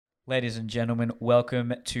Ladies and gentlemen,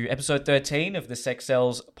 welcome to episode 13 of the Sex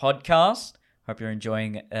Cells podcast. Hope you're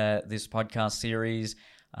enjoying this podcast series.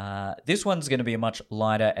 This one's going to be a much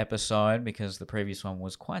lighter episode because the previous one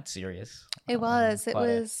was quite serious. It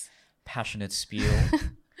was. Passionate spiel.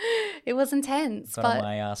 It was intense. Got on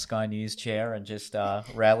my Sky News chair and just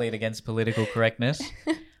rallied against political correctness.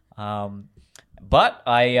 But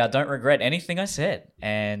I don't regret anything I said.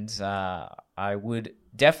 And I would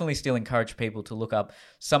definitely still encourage people to look up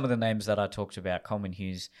some of the names that I talked about. Coleman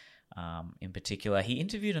Hughes in particular. He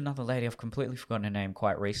interviewed another lady, I've completely forgotten her name,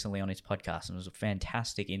 quite recently on his podcast, and it was a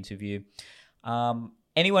fantastic interview.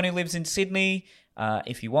 Anyone who lives in Sydney,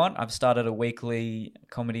 if you want, I've started a weekly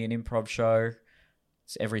comedy and improv show.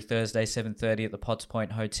 It's every Thursday, 7:30 at the Potts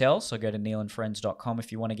Point Hotel. So go to neelandfriends.com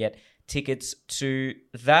if you want to get tickets to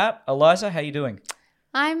that. Eliza, how you doing?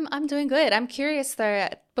 I'm doing good. I'm curious though.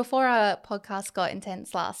 Before our podcast got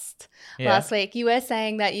intense last week, you were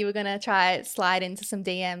saying that you were gonna try slide into some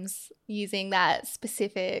DMs using that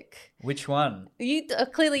specific. Which one? You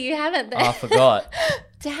clearly you haven't. Then. Oh, I forgot.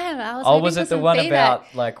 Damn, I was. Oh, was it the one feedback.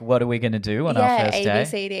 about like what are we gonna do on our first day? Yeah,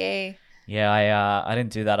 ABCDE. Yeah, I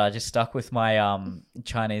didn't do that. I just stuck with my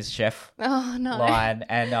Chinese chef line,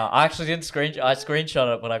 and I actually didn't I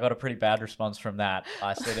screenshot it, but I got a pretty bad response from that.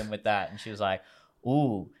 I slid in with that, and she was like,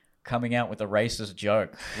 "Ooh, coming out with a racist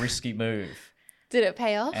joke, risky move." Did it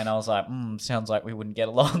pay off? And I was like, sounds like we wouldn't get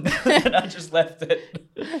along, and I just left it.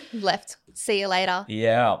 See you later.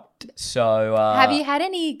 Yeah. So, have you had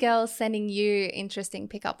any girls sending you interesting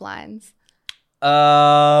pickup lines?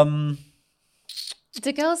 Do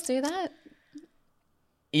girls do that?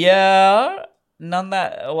 Yeah, none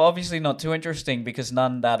that, well, obviously not too interesting because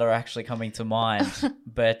none that are actually coming to mind.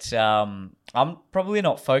 But I'm probably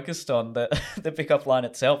not focused on the pickup line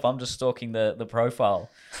itself. I'm just stalking the profile.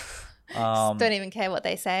 Don't even care what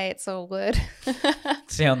they say. It's all good.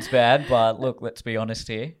 Sounds bad, but look, let's be honest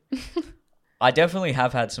here. I definitely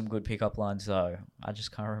have had some good pickup lines though. I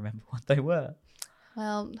just can't remember what they were.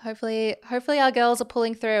 Well, hopefully our girls are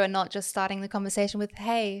pulling through and not just starting the conversation with,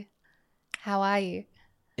 "Hey, how are you?"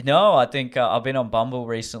 No, I think I've been on Bumble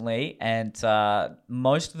recently, and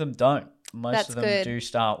most of them don't. Most of them do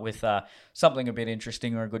start with something a bit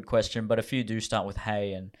interesting or a good question, but a few do start with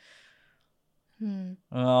 "hey" and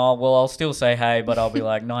oh, well, I'll still say "hey," but I'll be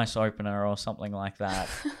like "nice opener" or something like that.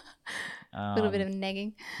 A little bit of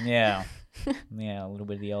negging. Yeah, a little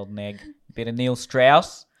bit of the old neg, a bit of Neil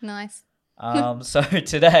Strauss. Nice. So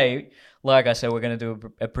today, like I said, we're going to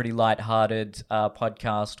do a pretty light-hearted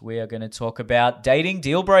podcast. We are going to talk about dating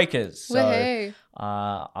deal breakers. Woohoo. So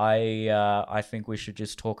I think we should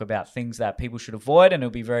just talk about things that people should avoid, and it'll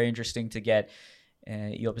be very interesting to get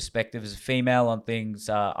your perspective as a female on things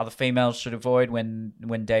other females should avoid when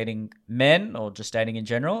dating men or just dating in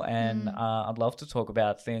general. And I'd love to talk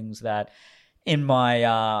about things that in my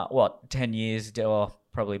 10 years or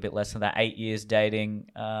probably a bit less than that, 8 years dating,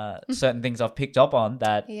 certain things I've picked up on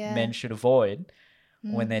that men should avoid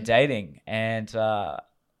when they're dating. And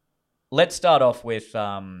let's start off with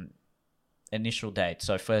initial date.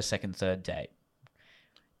 So first, second, third date.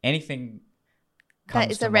 Anything comes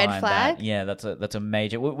that is to a red mind flag? That's a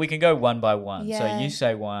major. We can go one by one. Yeah. So you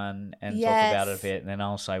say one and talk about it a bit, and then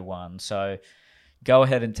I'll say one. So go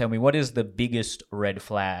ahead and tell me, what is the biggest red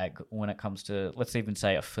flag when it comes to, let's even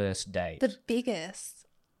say, a first date? The biggest?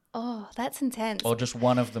 Oh, that's intense. Or just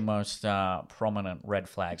one of the most prominent red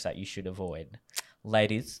flags that you should avoid.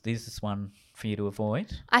 Ladies, this is one for you to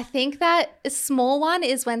avoid. I think that a small one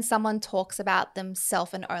is when someone talks about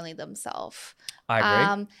themselves and only themselves. I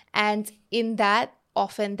agree. And in that,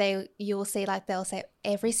 often you'll see like they'll say,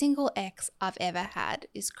 "Every single ex I've ever had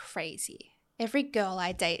is crazy. Every girl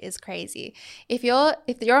I date is crazy." If you're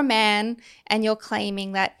a man and you're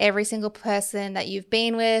claiming that every single person that you've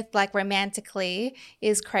been with, like romantically,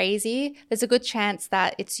 is crazy, there's a good chance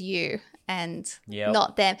that it's you and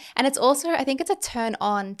not them. And it's also, I think it's a turn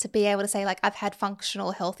on to be able to say like, "I've had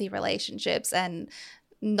functional, healthy relationships and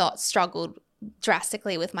not struggled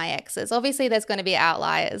drastically with my exes." Obviously, there's going to be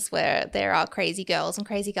outliers where there are crazy girls and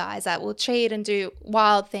crazy guys that will cheat and do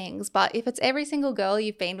wild things. But if it's every single girl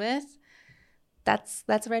you've been with, that's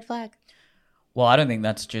a red flag. Well, I don't think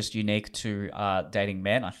that's just unique to dating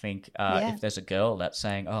men. I think if there's a girl that's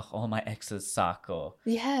saying, "Oh, all my exes suck," or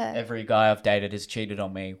 "every guy I've dated has cheated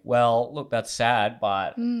on me," well, look, that's sad,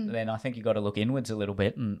 but then I think you got to look inwards a little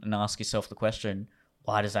bit and ask yourself the question,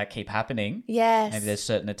 why does that keep happening? Yes. Maybe there's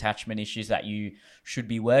certain attachment issues that you should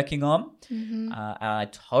be working on. I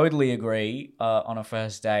totally agree on a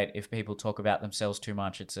first date, if people talk about themselves too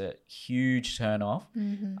much, it's a huge turn off.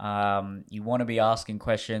 You want to be asking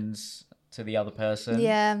questions to the other person.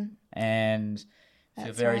 Yeah. And If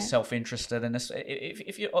you're That's very right. self-interested, and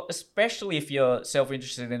if you're, especially if you're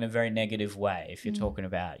self-interested in a very negative way, if you're talking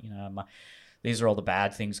about, these are all the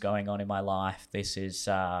bad things going on in my life. These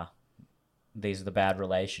are the bad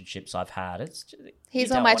relationships I've had. You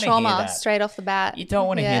He's on don't my wanna hear trauma that. straight off the bat. You don't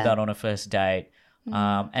want to hear Yeah. that on a first date,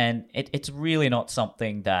 and it's really not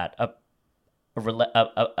something that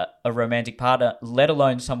a romantic partner, let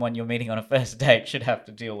alone someone you're meeting on a first date, should have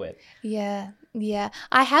to deal with. Yeah, yeah.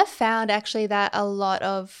 I have found actually that a lot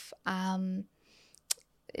of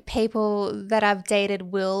people that I've dated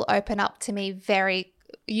will open up to me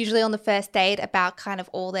usually on the first date about kind of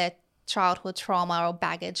all their childhood trauma or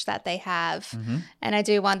baggage that they have. And I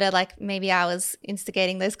do wonder, like, maybe I was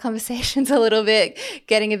instigating those conversations a little bit,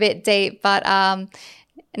 getting a bit deep. But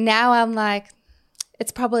now I'm like,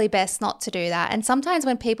 it's probably best not to do that. And sometimes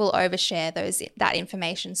when people overshare that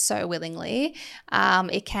information so willingly,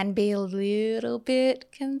 it can be a little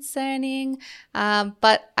bit concerning.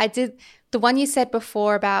 But the one you said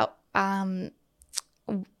before about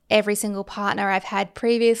every single partner I've had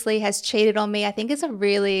previously has cheated on me, I think is a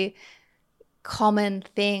really common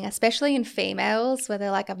thing, especially in females, where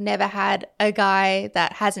they're like, I've never had a guy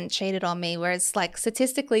that hasn't cheated on me, whereas like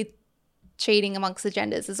statistically cheating amongst the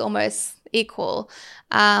genders is almost equal.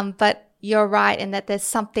 But you're right in that there's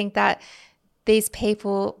something that these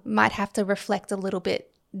people might have to reflect a little bit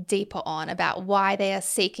deeper on about why they are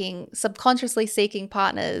subconsciously seeking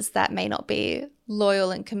partners that may not be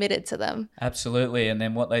loyal and committed to them. Absolutely. And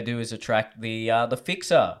then what they do is attract the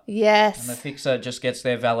fixer. Yes. And the fixer just gets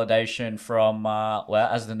their validation from,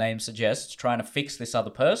 as the name suggests, trying to fix this other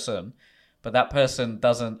person. But that person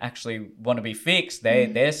doesn't actually want to be fixed.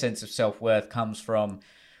 Their sense of self-worth comes from,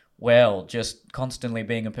 just constantly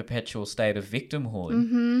being a perpetual state of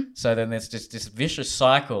victimhood. So then there's just this vicious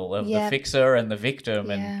cycle of the fixer and the victim,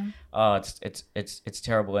 and it's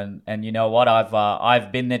terrible. And you know what?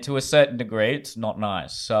 I've been there to a certain degree. It's not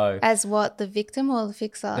nice. So As what, the victim or the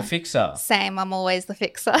fixer? the fixer. Same. I'm always the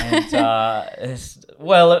fixer. And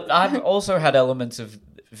I've also had elements of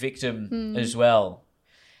victim as well.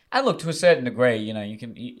 And look, to a certain degree,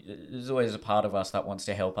 there's always a part of us that wants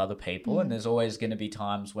to help other people, and there's always going to be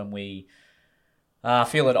times when we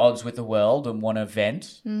feel at odds with the world and want to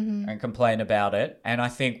vent and complain about it. And I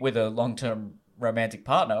think with a long-term romantic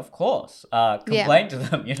partner, of course, complain to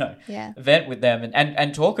them, vent with them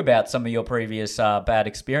and talk about some of your previous bad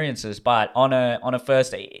experiences. But on a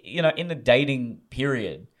first, in the dating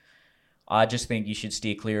period, I just think you should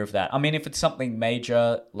steer clear of that. I mean, if it's something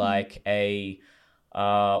major like a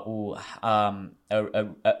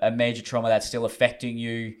major trauma that's still affecting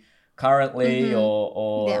you currently,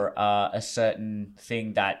 or a certain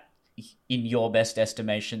thing that, in your best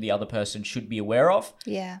estimation, the other person should be aware of.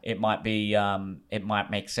 Yeah, it might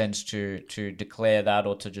make sense to declare that,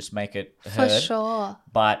 or to just make it heard. for sure.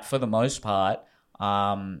 But for the most part,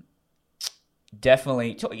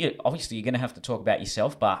 definitely, obviously, you're going to have to talk about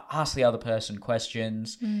yourself, but ask the other person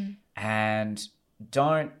questions, and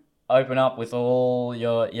don't open up with all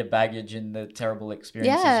your baggage and the terrible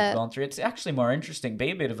experiences you've gone through. It's actually more interesting.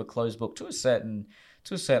 Be a bit of a closed book to a certain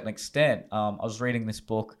extent. I was reading this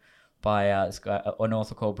book by this guy, an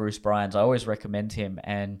author called Bruce Bryans. I always recommend him,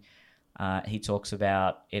 and he talks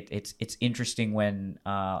about it. It's interesting when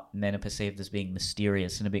men are perceived as being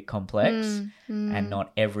mysterious and a bit complex, and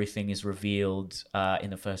not everything is revealed in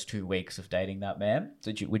the first 2 weeks of dating that man.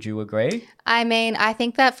 Would you agree? I mean, I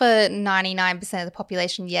think that for 99% of the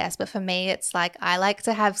population, yes. But for me, it's like I like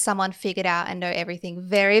to have someone figured out and know everything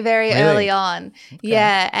very, very Really? early on. Okay.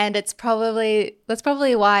 Yeah, and that's probably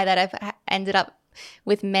why that I've ended up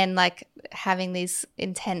with men like having these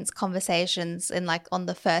intense conversations and like on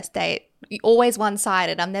the first date, always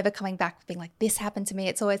one-sided. I'm never coming back being like, this happened to me.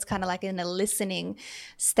 It's always kind of like in a listening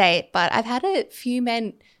state. But I've had a few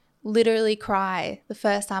men literally cry the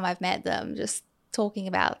first time I've met them, just talking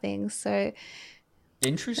about things. So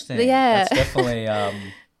Interesting. Yeah. That's definitely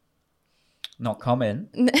not common.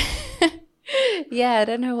 yeah, I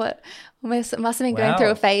don't know what must have been going Wow. through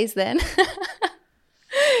a phase then.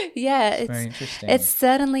 Yeah, Very interesting. it's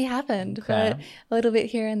certainly happened, Okay. but a little bit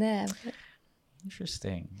here and there. But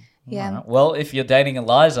Interesting. Yeah. Alright. Well, if you're dating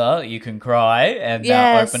Eliza, you can cry and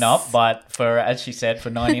Yes. open up. But as she said, for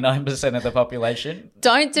 99% of the population,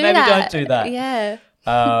 don't do maybe that. don't do that. Yeah.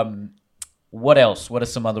 What else? What are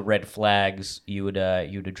some other red flags you would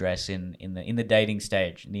address in the dating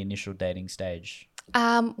stage, in the initial dating stage?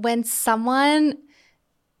 When someone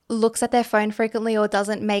looks at their phone frequently or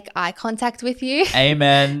doesn't make eye contact with you,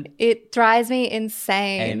 Amen. it drives me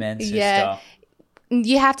insane. Amen, sister. Yeah.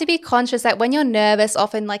 You have to be conscious that when you're nervous,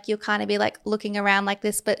 often like you'll kind of be like looking around like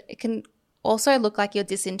this, but it can also look like you're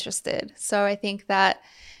disinterested. So I think that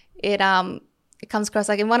it comes across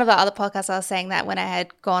like in one of the other podcasts I was saying that when I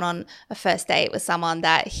had gone on a first date with someone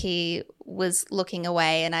that he was looking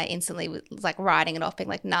away and I instantly was like writing it off being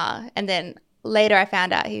like, nah. And then later I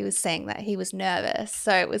found out he was saying that he was nervous.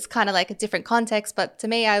 So it was kind of like a different context. But to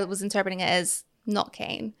me, I was interpreting it as not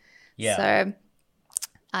keen. Yeah. So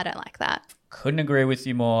I don't like that. Couldn't agree with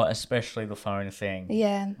you more, especially the phone thing.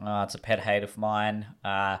 Yeah. It's a pet hate of mine.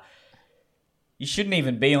 You shouldn't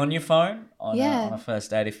even be on your phone on a first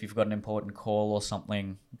date if you've got an important call or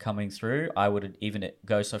something coming through. I would even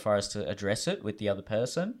go so far as to address it with the other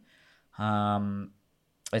person.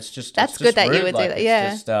 It's just that's it's good just that rude. you would do that. Yeah.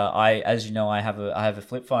 Just, as you know, I have a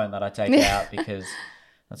flip phone that I take out because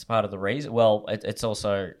that's part of the reason. Well, it's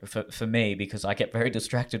also for me because I get very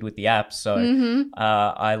distracted with the apps. So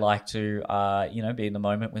I like to be in the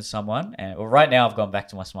moment with someone. And right now I've gone back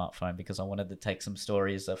to my smartphone because I wanted to take some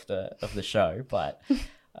stories of the show, but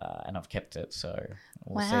and I've kept it. So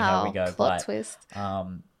we'll see how we go. Plot twist.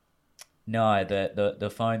 No,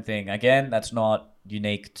 the phone thing again. That's not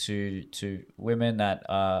unique to women. That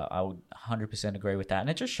I would 100% agree with that, and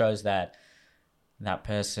it just shows that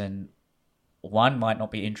person, one, might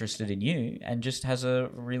not be interested in you and just has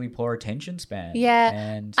a really poor attention span. Yeah.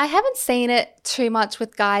 And I haven't seen it too much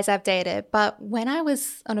with guys I've dated, but when I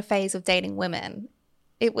was on a phase of dating women,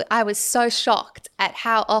 I was so shocked at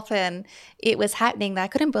how often it was happening that I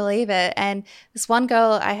couldn't believe it. And this one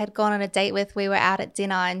girl I had gone on a date with, we were out at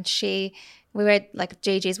dinner and we were like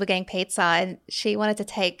Gigi's, we're getting pizza, and she wanted to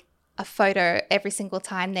take a photo every single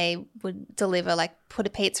time they would deliver, like put a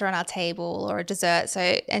pizza on our table or a dessert. So,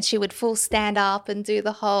 and she would full stand up and do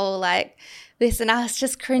the whole like this, and I was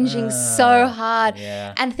just cringing so hard.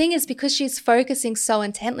 Yeah. And the thing is, because she's focusing so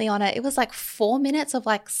intently on it, it was like 4 minutes of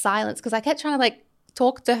like silence because I kept trying to like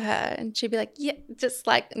talk to her and she'd be like, yeah, just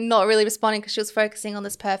like not really responding because she was focusing on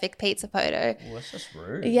this perfect pizza photo. Well, that's just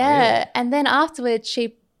rude. Yeah. Really. And then afterwards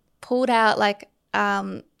she pulled out like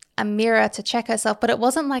a mirror to check herself, but it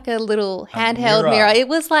wasn't like a little handheld mirror. It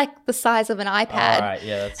was like the size of an iPad. All right,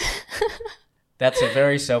 yeah, that's a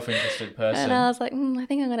very self-interested person. And I was like, I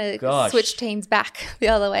think I'm going to switch teams back the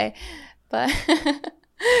other way. But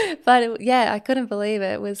I couldn't believe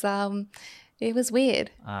it. It was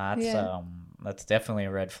weird. That's definitely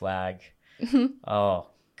a red flag. Oh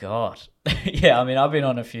God. Yeah, I mean, I've been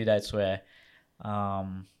on a few dates where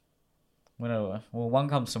one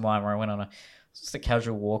comes to mind where I went on just a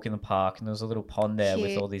casual walk in the park and there was a little pond there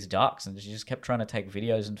with all these ducks and she just kept trying to take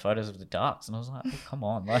videos and photos of the ducks and I was like, oh, come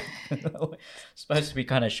on, like we're supposed to be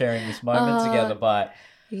kind of sharing this moment together, but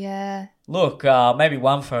yeah, look, maybe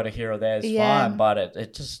one photo here or there is fine, but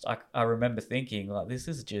it just I remember thinking like this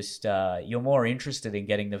is just you're more interested in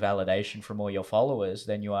getting the validation from all your followers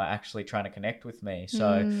than you are actually trying to connect with me.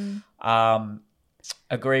 So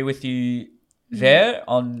agree with you there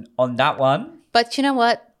on that one. But you know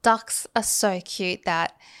what? Ducks are so cute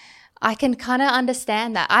that I can kind of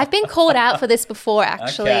understand that. I've been called out for this before,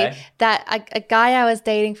 actually, that a guy I was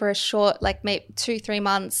dating for a short, like maybe 2-3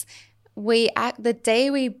 months, the day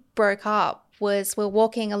we broke up we're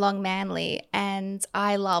walking along Manly and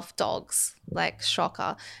I love dogs, like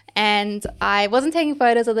shocker. And I wasn't taking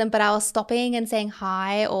photos of them, but I was stopping and saying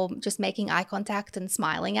hi or just making eye contact and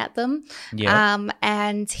smiling at them. Yeah.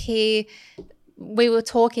 And we were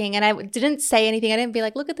talking and I didn't say anything. I didn't be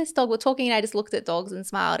like, look at this dog. We're talking and I just looked at dogs and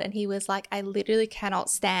smiled. And he was like, I literally cannot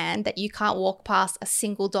stand that you can't walk past a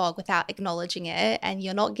single dog without acknowledging it. And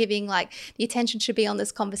you're not giving like the attention should be on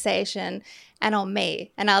this conversation and on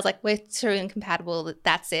me. And I was like, we're too incompatible.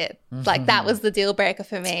 That's it. Like that was the deal breaker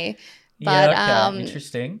for me. But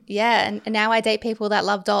interesting. Yeah. And now I date people that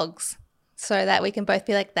love dogs so that we can both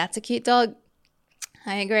be like, that's a cute dog.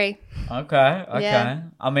 I agree. Okay. Yeah.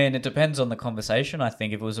 I mean, it depends on the conversation, I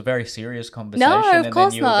think. If it was a very serious conversation of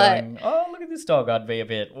course then you were going, oh, look at this dog, I'd be a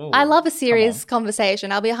bit, ooh, I love a serious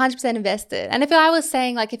conversation. I'll be 100% invested. And if I was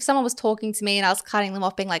saying, like, if someone was talking to me and I was cutting them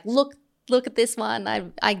off being like, look at this one,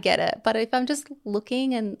 I get it. But if I'm just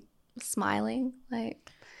looking and smiling, like,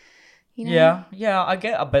 you know. Yeah, I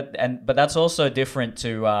get it. But that's also different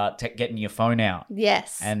to getting your phone out.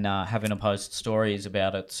 Yes. And having to post stories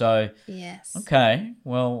about it. So yes. Okay.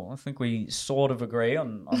 Well, I think we sort of agree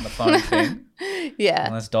on the phone thing. Yeah.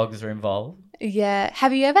 Unless dogs are involved. Yeah.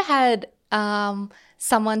 Have you ever had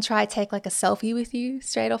someone try to take like a selfie with you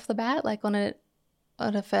straight off the bat, like on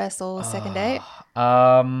a first or second date?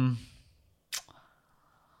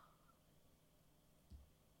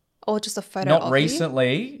 Or just a photo Not of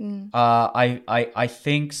recently. I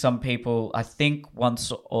think some people, I think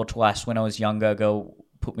once or twice when I was younger, a girl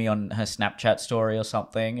put me on her Snapchat story or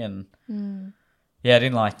something and Yeah, I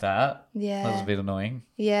didn't like that. Yeah. That was a bit annoying.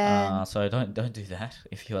 Yeah. So don't do that.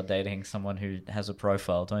 If you're dating someone who has a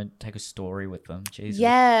profile, don't take a story with them. Jesus.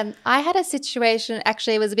 Yeah, I had a situation.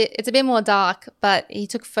 Actually, it's a bit more dark, but he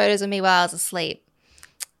took photos of me while I was asleep.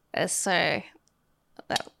 So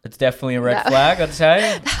It's definitely a red flag, I'd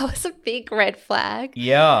say. that was a big red flag.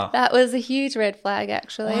 Yeah. That was a huge red flag,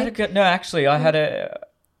 actually. Actually, I had a.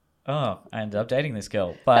 Oh, I ended up dating this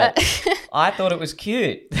girl, but I thought it was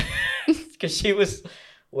cute because she was.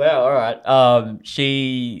 Well, all right.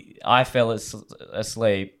 I fell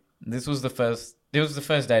asleep. This was the first. It was the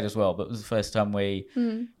first date as well, but it was the first time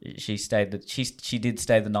she stayed. She did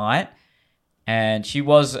stay the night, and she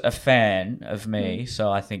was a fan of me,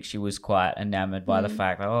 so I think she was quite enamored by the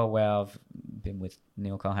fact that, oh wow, I've been with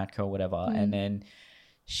Neil Kolhatka or whatever, and then.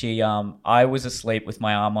 I was asleep with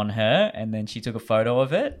my arm on her, and then she took a photo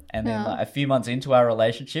of it, and then like, a few months into our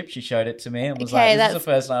relationship, she showed it to me and was like, "This is the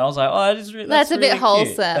first night." I was like, "Oh, that's a really bit wholesome."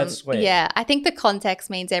 Cute. That's sweet. Yeah, I think the context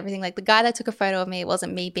means everything. Like the guy that took a photo of me, it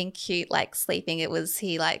wasn't me being cute, like sleeping. It was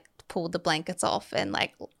he like pulled the blankets off and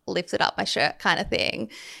like lifted up my shirt, kind of thing.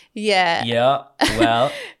 Yeah. Yeah.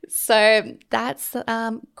 Well. So that's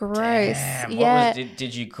gross. Damn, yeah.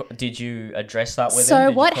 Did you address that with him?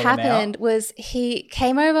 So what happened was he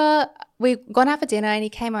came over. We gone out for dinner and he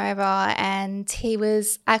came over, and he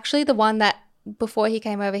was actually the one that before he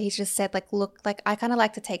came over, he just said like, look, like I kind of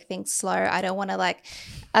like to take things slow. I don't want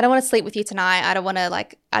to sleep with you tonight.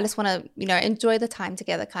 I just want to, enjoy the time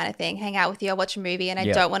together kind of thing, hang out with you, I'll watch a movie, and I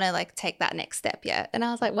don't want to like take that next step yet. And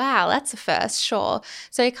I was like, wow, that's a first, sure.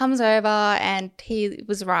 So he comes over and he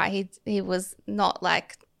was right. He was not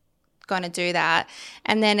like going to do that.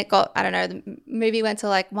 And then it got, I don't know, the movie went to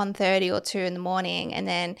like 1:30 or 2 in the morning. And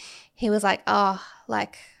then he was like, oh,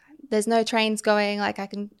 like, there's no trains going, like I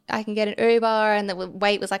can get an Uber, and the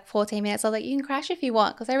wait was like 14 minutes. I was like, you can crash if you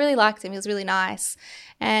want, because I really liked him. He was really nice.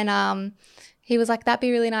 And he was like, that'd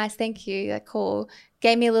be really nice, thank you, like cool.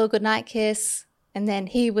 Gave me a little goodnight kiss, and then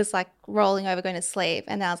he was like rolling over going to sleep,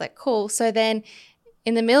 and I was like, cool. So then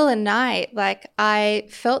in the middle of the night, like I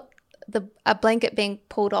felt a blanket being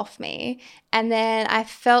pulled off me, and then I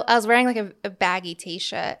was wearing like a baggy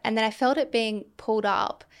t-shirt, and then I felt it being pulled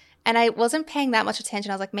up. And I wasn't paying that much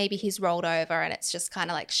attention. I was like, maybe he's rolled over and it's just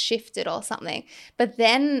kind of like shifted or something. But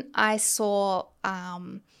then I saw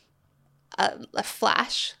a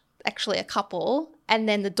flash, actually a couple, and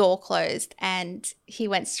then the door closed and he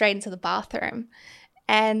went straight into the bathroom.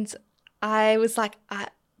 And I was like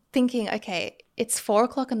thinking, okay, it's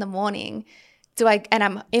 4:00 in the morning. And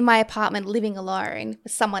I'm in my apartment living alone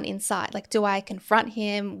with someone inside. Like, do I confront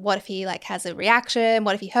him? What if he like has a reaction?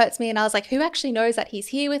 What if he hurts me? And I was like, who actually knows that he's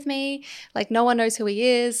here with me? Like, no one knows who he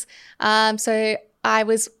is. So I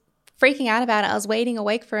was freaking out about it. I was waiting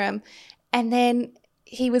awake for him. And then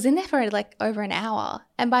he was in there for like over an hour.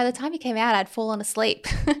 And by the time he came out, I'd fallen asleep.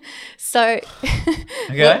 So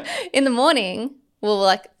okay. In the morning,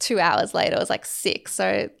 like 2 hours later, it was like 6.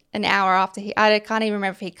 So an hour after I can't even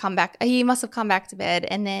remember if he'd come back. He must have come back to bed.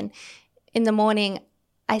 And then in the morning,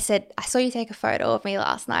 I said, I saw you take a photo of me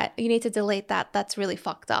last night. You need to delete that. That's really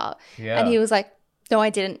fucked up. Yeah. And he was like, no, I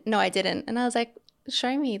didn't. No, I didn't. And I was like,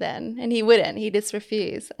 show me then. And he wouldn't. He just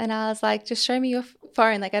refused. And I was like, just show me your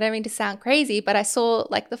phone. Like, I don't mean to sound crazy, but I saw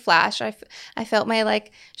like the flash. I felt my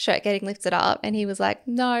like shirt getting lifted up, and he was like,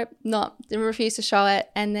 no, not, and refused to show it.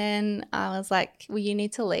 And then I was like, well, you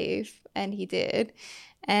need to leave. And he did.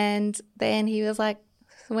 And then he was like,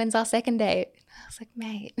 when's our second date? I was like,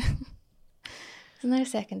 mate, there's no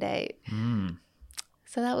second date.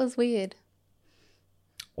 So that was weird.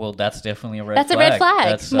 Well, that's definitely a red flag. That's a red flag.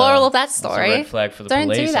 That's, moral of that story. That's a red flag for the Don't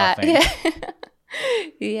police, do that. I think.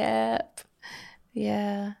 Yeah.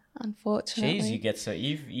 Yeah. Unfortunately. Jeez, you get so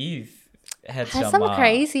you've had some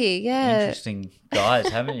crazy, interesting guys,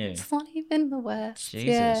 haven't you? It's not even the worst.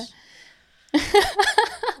 Jesus. Yeah.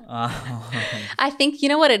 I think, you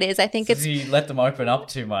know what it is? I think it's you let them open up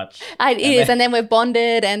too much. It is, and then we're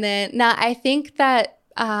bonded, and then I think that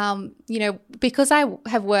because I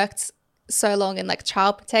have worked so long in like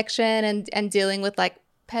child protection and dealing with like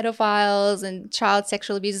pedophiles and child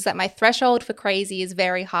sexual abusers, that my threshold for crazy is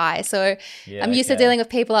very high. So I'm used to dealing with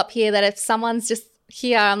people up here that if someone's just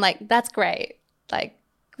here, I'm like, that's great. Like,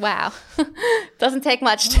 wow. Doesn't take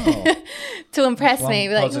much to impress me.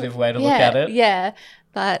 Positive way to look at it. Yeah.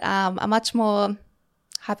 But I'm much more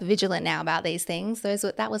hypervigilant now about these things.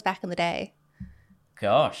 That was back in the day.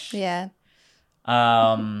 Gosh. Yeah.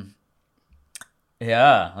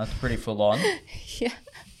 Yeah, that's pretty full on. Yeah.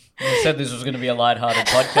 You said this was going to be a lighthearted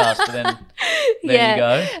podcast, but then There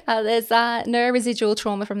you go. There's no residual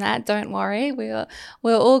trauma from that. Don't worry. We're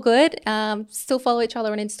all good. Still follow each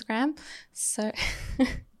other on Instagram. So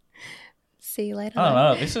see you later.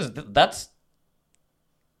 I don't know.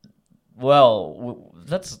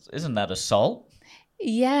 Isn't that assault?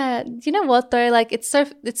 Yeah. You know what though? Like it's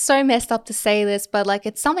so messed up to say this, but like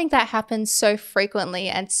it's something that happens so frequently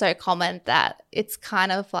and so common that it's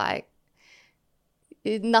kind of like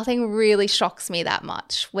nothing really shocks me that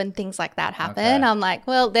much when things like that happen. Okay. I'm like,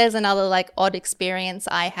 well, there's another like odd experience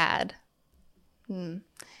I had.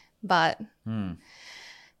 But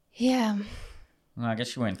yeah. Well, I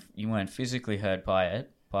guess you weren't physically hurt by it,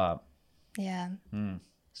 but Yeah.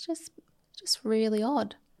 It's just really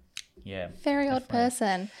odd. yeah. Very odd definitely.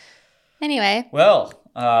 person. Anyway, Well,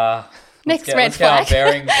 Next red let's get our flag.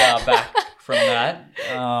 bearings back from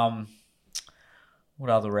that. What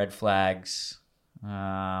other red flags?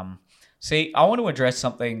 See, I want to address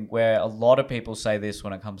something where a lot of people say this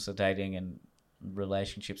when it comes to dating and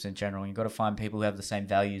relationships in general. You've got to find people who have the same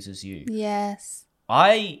values as you. yes.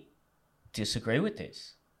 I disagree with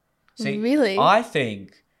this. See, Really? I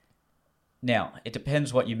think, now, it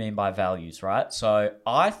depends what you mean by values, right? So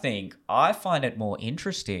I find it more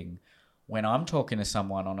interesting when I'm talking to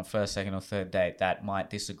someone on a first, second, or third date that might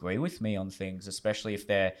disagree with me on things, especially if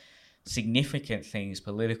they're significant things,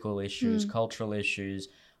 political issues, cultural issues.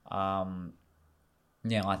 I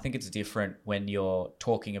think it's different when you're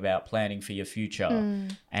talking about planning for your future,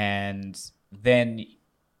 and then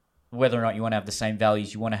whether or not you want to have the same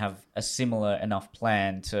values, you want to have a similar enough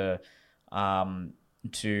plan to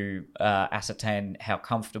ascertain how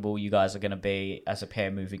comfortable you guys are going to be as a pair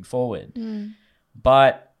moving forward.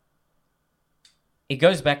 But it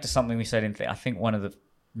goes back to something we said in, I think, one of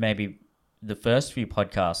maybe the first few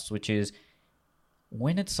podcasts, which is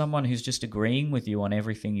when it's someone who's just agreeing with you on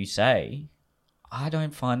everything you say, I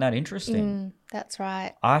don't find that interesting. That's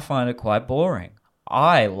right. I find it quite boring.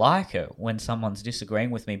 I like it when someone's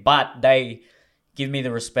disagreeing with me, but they give me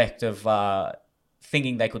the respect of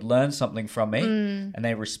thinking they could learn something from me, and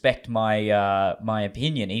they respect my my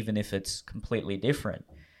opinion, even if it's completely different.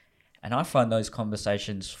 And I find those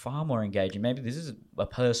conversations far more engaging. Maybe this is a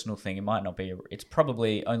personal thing. It might not be. It's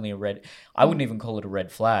probably only a red. I wouldn't even call it a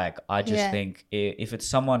red flag. I just think if it's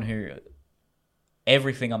someone who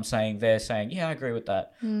everything I'm saying, they're saying, yeah, I agree with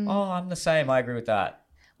that. Oh, I'm the same. I agree with that.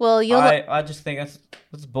 Well, I just think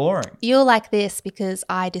that's boring. you're like this because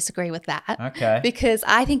I disagree with that. Okay. Because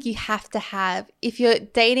I think you have to have, if you're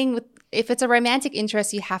dating with, if it's a romantic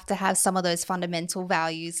interest, you have to have some of those fundamental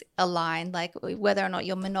values aligned, like whether or not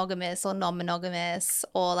you're monogamous or non-monogamous,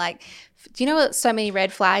 or like, do you know what so many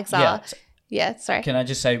red flags are? Yeah. Yeah, sorry. Can I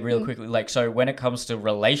just say real quickly, like, so when it comes to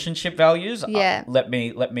relationship values, Yeah. let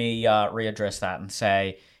me readdress that and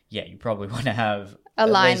say, yeah, you probably want to have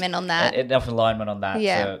Alignment on that. enough alignment on that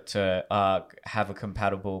Yeah. to have a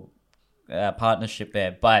compatible partnership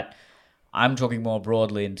there. But I'm talking more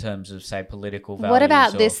broadly in terms of, say, political values. What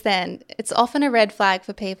about or- this then? It's often a red flag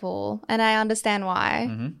for people, and I understand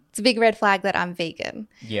why. It's a big red flag that I'm vegan.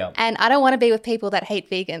 Yeah. And I don't want to be with people that hate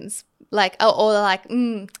vegans. Like, or like,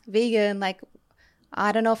 vegan, like,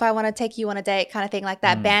 I don't know if I want to take you on a date kind of thing, like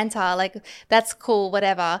that banter, like, that's cool,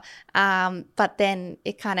 whatever. But then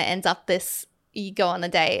it kind of ends up this, you go on a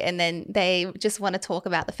date and then they just want to talk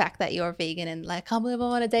about the fact that you're a vegan and like, I can't believe I'm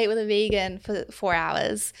on a date with a vegan for 4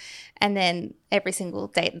 hours. And then every single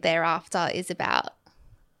date thereafter is about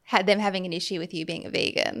them having an issue with you being a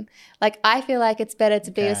vegan. Like, I feel like it's better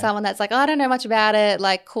to be with someone that's like, oh, I don't know much about it.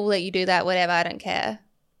 Like, cool that you do that, whatever, I don't care.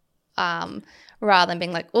 Rather than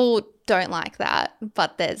being like, oh, don't like that.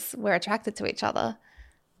 But we're attracted to each other.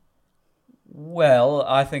 Well,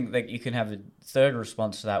 I think that you can have a third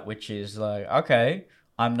response to that, which is like, okay,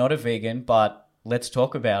 I'm not a vegan, but let's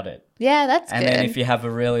talk about it. Yeah, that's And good. then if you have a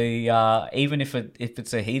really, even if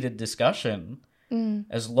it's a heated discussion,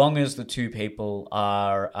 as long as the two people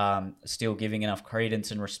are still giving enough credence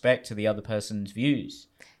and respect to the other person's views.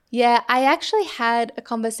 Yeah, I actually had a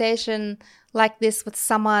conversation like this with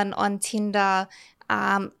someone on Tinder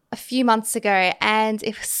a few months ago, and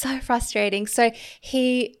it was so frustrating. So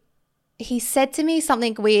he said to me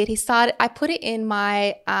something weird. I put it in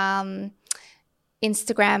my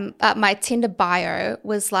Instagram, my Tinder bio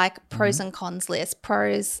was like pros and cons list.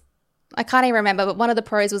 Pros, I can't even remember, but one of the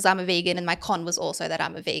pros was I'm a vegan, and my con was also that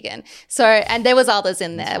I'm a vegan. So, and there was others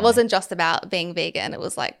in there. It wasn't just about being vegan. It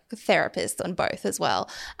was like therapist on both as well.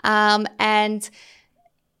 And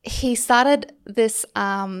he started this,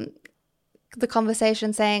 the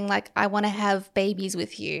conversation saying like, I want to have babies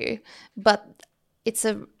with you, but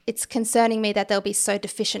it's concerning me that they'll be so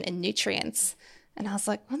deficient in nutrients. And I was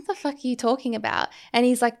like, what the fuck are you talking about? And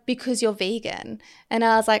he's like, because you're vegan. And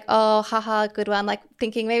I was like, oh, haha, good one. Like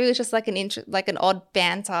thinking maybe it was just like an odd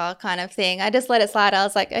banter kind of thing. I just let it slide. I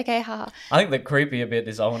was like, okay, haha. I think the creepier bit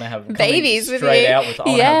is I want to have babies with straight you. out with I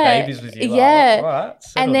want to have babies with you. Like, Yeah. all right,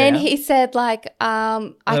 And then down. he said like,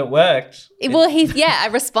 it worked. Well, I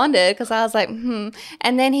responded because I was like, And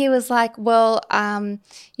then he was like, well,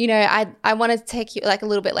 you know, I want to take you like a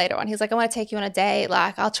little bit later on. He's like, I want to take you on a date.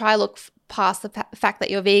 Like, I'll try look past the fact that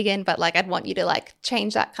you're vegan, but like, I'd want you to like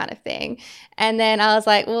change that kind of thing. And then I was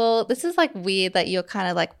like, well, this is like weird that you're kind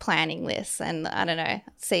of like planning this. And I don't know,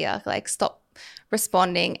 see ya, like stop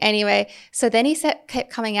responding. Anyway, so then he kept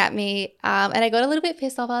coming at me and I got a little bit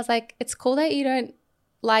pissed off. I was like, it's cool that you don't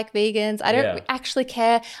like vegans. I don't actually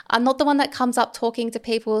care. I'm not the one that comes up talking to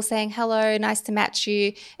people saying, hello, nice to match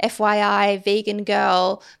you. FYI, vegan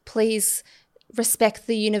girl, please respect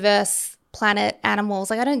the universe, planet, animals.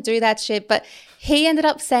 Like I don't do that shit. But he ended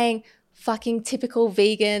up saying, fucking typical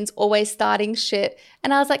vegans, always starting shit.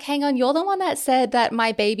 And I was like, hang on, you're the one that said that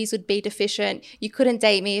my babies would be deficient. You couldn't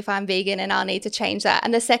date me if I'm vegan and I'll need to change that.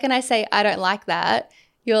 And the second I say, I don't like that,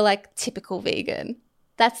 you're like, typical vegan.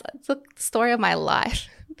 That's the story of my life.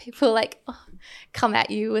 People like come at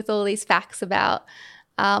you with all these facts about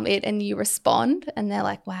it and you respond and they're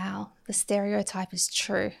like, wow, the stereotype is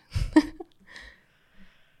true.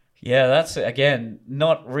 Yeah, that's, again,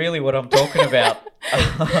 not really what I'm talking about.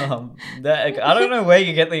 I don't know where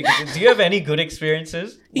you get the... Do you have any good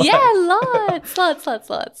experiences? Yeah, lots.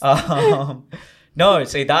 No,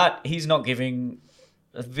 see, that he's not giving...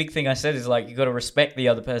 The big thing I said is like you got to respect the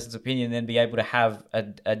other person's opinion and then be able to have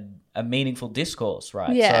a meaningful discourse,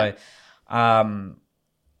 right? Yeah. So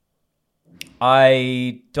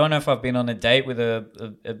I don't know if I've been on a date with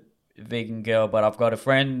a vegan girl, but I've got a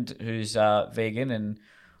friend who's vegan and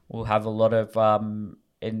will have a lot of,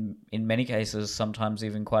 in many cases, sometimes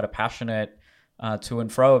even quite a passionate to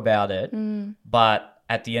and fro about it. But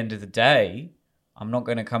at the end of the day, I'm not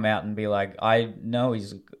going to come out and be like, I know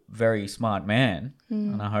he's a very smart man,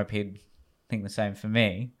 and I hope he'd think the same for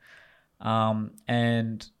me.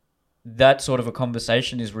 And that sort of a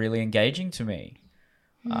conversation is really engaging to me.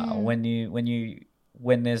 When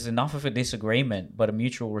there's enough of a disagreement, but a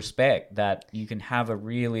mutual respect, that you can have a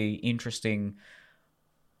really interesting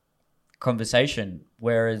conversation.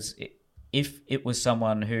 Whereas if it was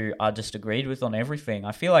someone who I just agreed with on everything,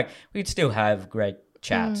 I feel like we'd still have great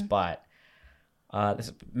chats, but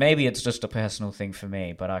maybe it's just a personal thing for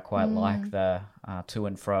me, but I quite like the to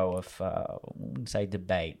and fro of, I wouldn't say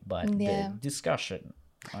debate, but the discussion.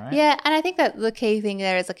 All right? Yeah, and I think that the key thing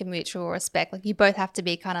there is like a mutual respect. Like you both have to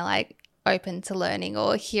be kind of like open to learning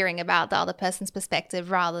or hearing about the other person's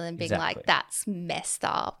perspective rather than being like, that's messed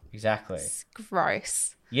up. Exactly. It's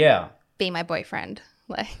gross. Yeah. Be my boyfriend.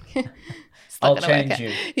 Like, I'll change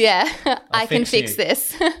you. Yeah, I can fix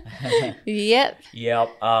this. Yep.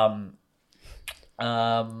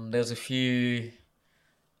 There's a few,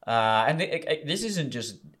 and this isn't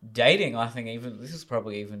just dating. I think even this is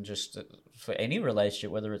probably even just for any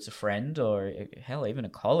relationship, whether it's a friend or hell, even a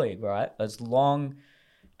colleague, right? As long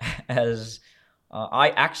as I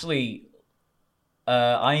actually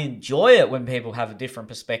I enjoy it when people have a different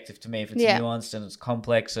perspective to me, if it's nuanced and it's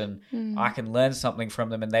complex and I can learn something from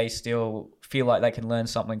them and they still feel like they can learn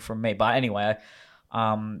something from me. But anyway,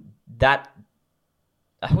 that,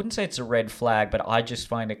 I wouldn't say it's a red flag, but I just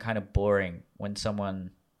find it kind of boring when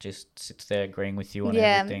someone just sits there agreeing with you on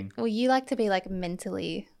everything. Well, you like to be like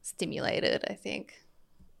mentally stimulated, I think.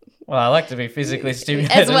 Well, I like to be physically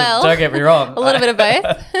stimulated as well. Don't get me wrong. A little bit of both.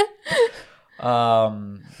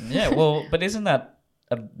 Yeah, well, but isn't that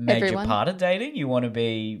a major part of dating? You want to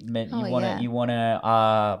be you want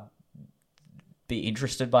to be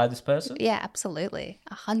interested by this person? Yeah, absolutely.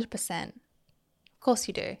 100%. Of course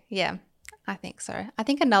you do. Yeah, I think so. I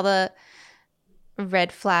think another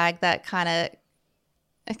red flag that kind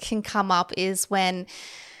of can come up is when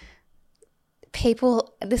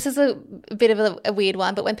people, this is a bit of a weird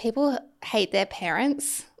one, but when people hate their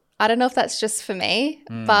parents, I don't know if that's just for me,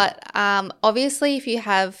 but obviously if you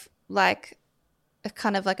have like a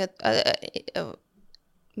kind of like a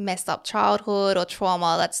messed up childhood or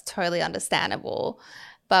trauma, that's totally understandable.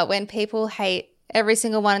 But when people hate every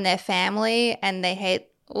single one in their family and they hate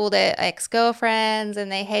all their ex-girlfriends and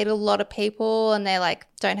they hate a lot of people and they like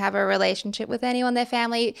don't have a relationship with anyone in their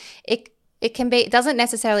family, it can be, it doesn't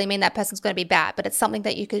necessarily mean that person's going to be bad, but it's something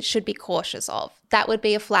that you should be cautious of. That would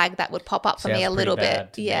be a flag that would pop up for me a little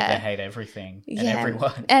bit. Yeah. They hate everything and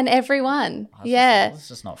everyone. And everyone. It's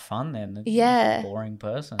just not fun then. You're a boring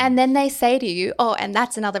person. And then they say to you, oh, and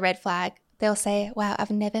that's another red flag. They'll say, wow, I've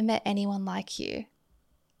never met anyone like you.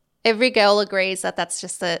 Every girl agrees that that's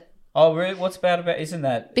just a... Oh, really? What's bad about? Isn't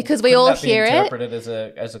that Because we couldn't all that be hear it? interpreted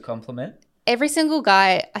as a compliment? Every single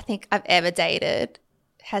guy I think I've ever dated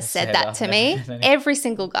has said said, that to "I've me. never met any-" Every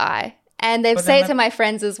single guy. And they've But said then it to my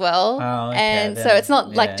friends as well. Oh, okay, and so then- it's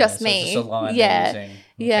not like yeah, just so me. It's just a line yeah. they're using. Okay.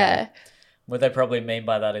 Yeah. What they probably mean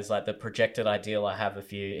by that is like the projected ideal I have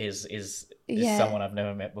of you is Yeah. someone I've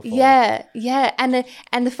never met before. Yeah, yeah. And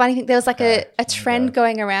the funny thing, there was like Okay, a trend okay.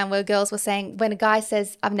 going around where girls were saying, when a guy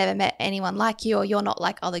says, I've never met anyone like you, or you're not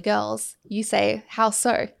like other girls, you say, how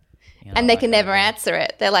so? You're And not they like can that, never yeah. answer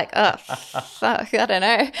it. They're like, oh, fuck, I don't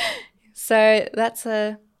know. So that's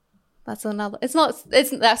another,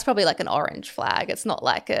 that's probably like an orange flag. It's not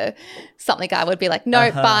like something I would be like,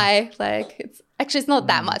 no, bye. Like, it's not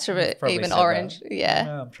that much of it, Probably even said orange. that. Yeah.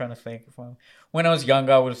 No, I'm trying to think. When I was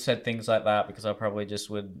younger, I would have said things like that because I probably just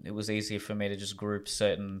would. It was easier for me to just group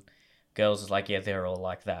certain girls as like, yeah, they're all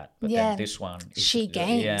like that. But Yeah. then this one, She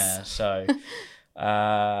gains. Yeah, so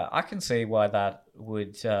I can see why that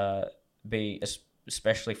would be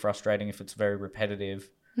especially frustrating if it's very repetitive.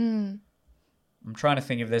 I'm trying to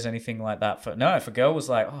think if there's anything like that. If a girl was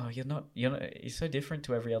like, oh, you're so different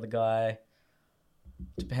to every other guy.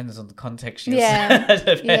 Depends on the context. Yeah.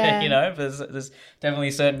 Yeah. You know, there's definitely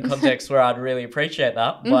certain contexts where I'd really appreciate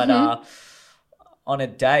that. But on a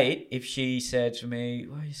date, if she said to me,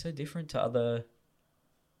 "Well, you're so different to other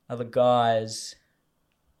guys,"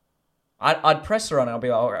 I'd press her on it. I'll be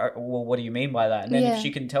like, oh, "Well, what do you mean by that?" And then Yeah. if she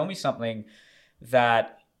can tell me something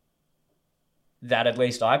that at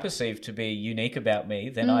least I perceive to be unique about me,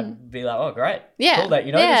 then I'd be like, "Oh, great, Yeah. cool that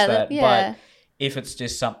you noticed that." Yeah. But if it's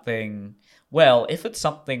just something, if it's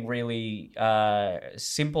something really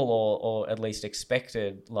simple or at least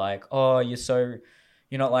expected, like, oh, you're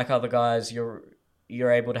not like other guys, you're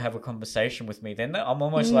able to have a conversation with me, then I'm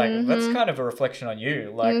almost like, that's kind of a reflection on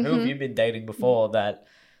you. Like, who have you been dating before that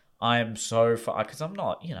I'm so far? Because I'm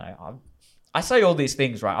not, I say all these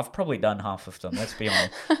things, right? I've probably done half of them, let's be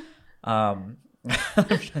honest.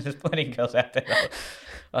 There's plenty of girls out there.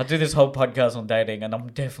 I do this whole podcast on dating, and I'm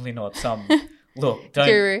definitely not some. Look, don't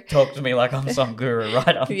Guru. talk to me like I'm some guru,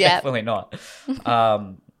 right? I'm Yep. definitely not.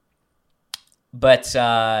 But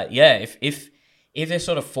if they're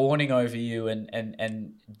sort of fawning over you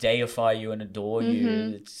and deify you and adore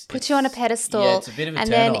you, Put you on a pedestal. Yeah, it's a bit of a and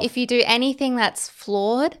turn then off. if you do anything that's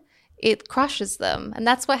flawed, it crushes them. And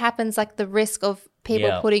that's what happens, like the risk of people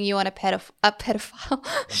Yeah. putting you on a pedophile.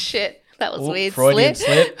 Shit, that was Ooh, weird. Freudian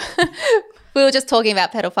slip. We were just talking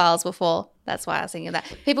about pedophiles before. That's why I was thinking that.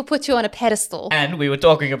 People put you on a pedestal. And we were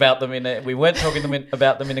talking about them we weren't talking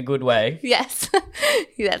about them in a good way. Yes,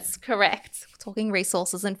 that's correct. Talking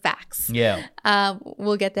resources and facts. Yeah.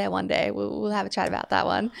 We'll get there one day. We'll have a chat about that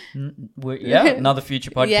one. Another future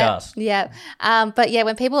podcast. Yeah. But yeah,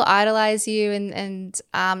 when people idolize you and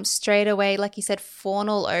straight away, like you said, fawn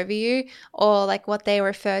all over you, or like what they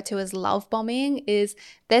refer to as love bombing, is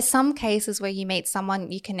there's some cases where you meet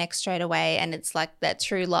someone, you connect straight away, and it's like that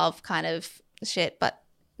true love kind of shit. But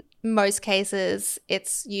most cases,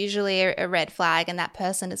 it's usually a red flag, and that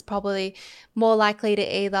person is probably more likely to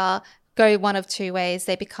either go one of two ways.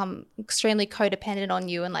 They become extremely codependent on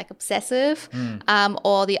you and like obsessive,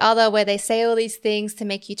 or the other where they say all these things to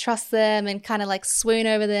make you trust them and kind of like swoon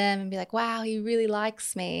over them and be like, wow, he really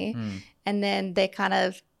likes me. And then they kind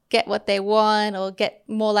of get what they want or get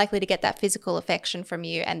more likely to get that physical affection from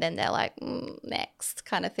you. And then they're like, next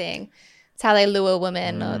kind of thing. It's how they lure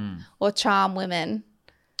women or charm women.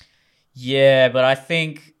 Yeah, but I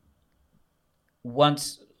think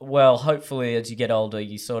hopefully as you get older,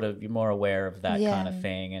 you're more aware of that kind of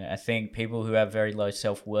thing. And I think people who have very low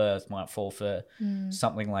self-worth might fall for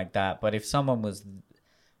something like that. But if someone was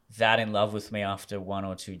that in love with me after 1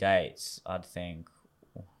 or 2 dates, I'd think,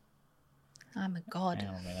 I'm a god.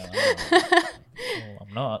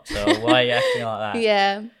 I'm not. So why are you acting like that?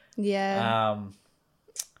 Yeah.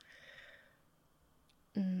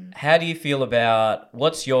 How do you feel about,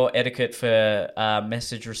 what's your etiquette for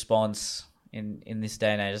message response in this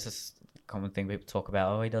day and age? This is a common thing people talk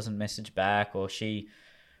about. Oh, he doesn't message back, or she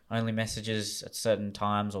only messages at certain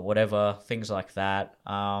times, or whatever, things like that.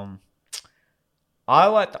 I'm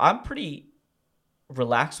pretty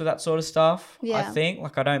relaxed with that sort of stuff. Yeah. I think,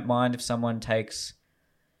 like, I don't mind if someone takes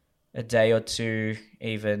a day or two,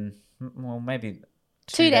 even, well, maybe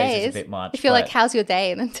 2 days is a bit much. If you're like, but- how's your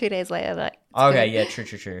day? And then 2 days later, like, it's Okay, good. yeah,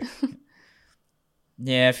 true.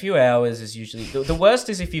 Yeah, a few hours is usually... The worst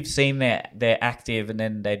is if you've seen they're active and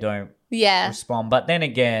then they don't Yeah. respond. But then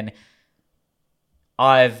again,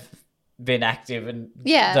 I've been active and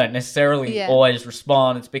Yeah. don't necessarily Yeah. always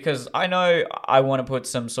respond. It's because I know I want to put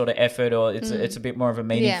some sort of effort, or it's a bit more of a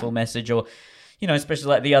meaningful message, or you know, especially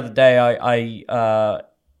like the other day, I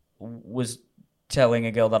was telling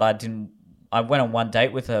a girl that I went on one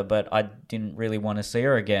date with her, but I didn't really want to see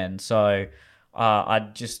her again. So I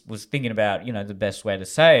just was thinking about, you know, the best way to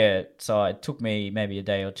say it. So it took me maybe a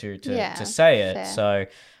day or two to say it. Fair. So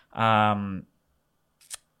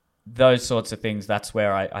those sorts of things, that's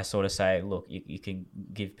where I sort of say, look, you can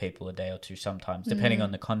give people a day or two sometimes, depending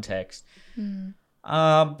on the context.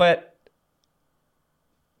 But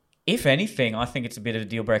if anything, I think it's a bit of a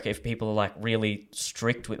deal breaker if people are like really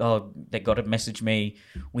strict with, they got to message me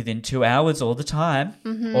within 2 hours all the time,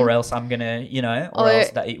 or else I'm gonna, you know, or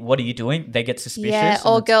else what are you doing? They get suspicious. Yeah,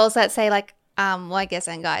 or girls that say like, well, I guess,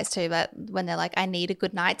 and guys too, but when they're like, I need a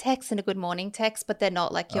good night text and a good morning text, but they're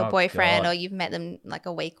not like your boyfriend or you've met them like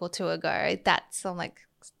a week or two ago. I'm like,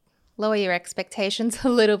 lower your expectations a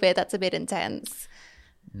little bit. That's a bit intense.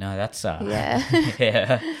 No, that's yeah.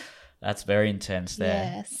 yeah. That's very intense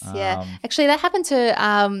there. Yes, yeah. Actually, that happened to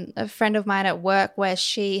a friend of mine at work where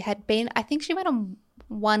she had been, I think she went on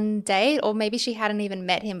one date, or maybe she hadn't even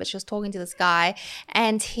met him, but she was talking to this guy,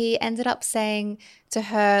 and he ended up saying to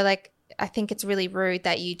her, like, I think it's really rude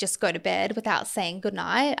that you just go to bed without saying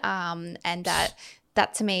goodnight, and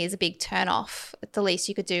that to me is a big turn off. The least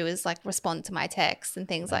you could do is like respond to my text and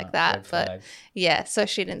things like that. But yeah, so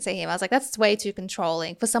she didn't see him. I was like, that's way too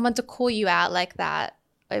controlling for someone to call you out like that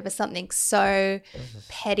over something so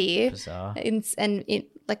petty and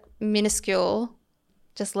like minuscule.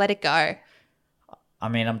 Just let it go. I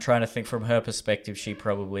mean, I'm trying to think from her perspective, she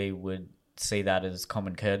probably would see that as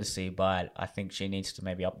common courtesy, but I think she needs to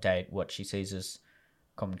maybe update what she sees as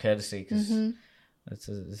common courtesy, because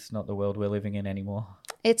it's not the world we're living in anymore.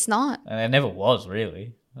 It's not. And it never was,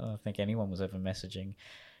 really. I don't think anyone was ever messaging.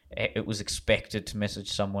 It was expected to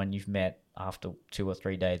message someone you've met after 2 or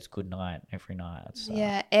 3 days good night every night. So.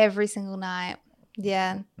 Yeah, every single night.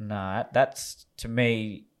 Yeah. No, that's, to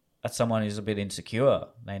me, that's someone who's a bit insecure.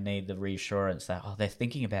 They need the reassurance that, they're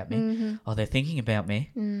thinking about me. Oh, they're thinking about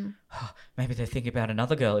me. Oh, maybe they're thinking about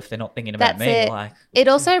another girl if they're not thinking about me. It. Like, it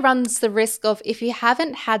also runs the risk of, if you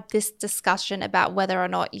haven't had this discussion about whether or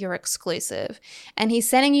not you're exclusive, and he's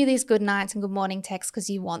sending you these good nights and good morning texts because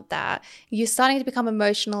you want that, you're starting to become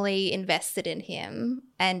emotionally invested in him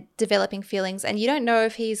and developing feelings, and you don't know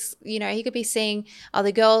if he's, you know, he could be seeing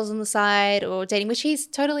other girls on the side or dating, which he's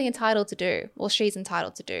totally entitled to do, or she's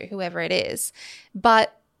entitled to do, whoever it is.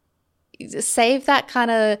 But save that kind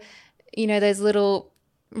of, you know, those little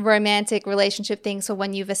romantic relationship things for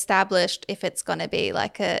when you've established if it's going to be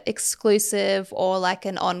like a exclusive or like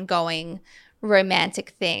an ongoing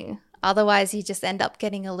romantic thing. Otherwise, you just end up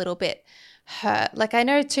getting a little bit hurt. Like, I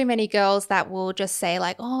know too many girls that will just say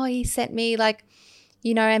like, oh, he sent me like,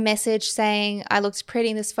 you know, a message saying I looked pretty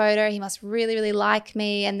in this photo. He must really, really like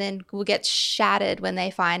me. And then will get shattered when they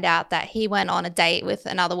find out that he went on a date with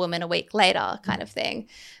another woman a week later, kind of thing.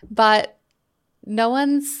 But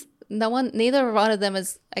neither one of them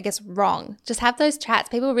is, I guess, wrong. Just have those chats.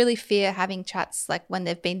 People really fear having chats like when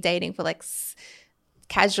they've been dating for like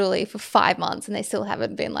casually for 5 months and they still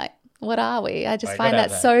haven't been like, what are we? I just find that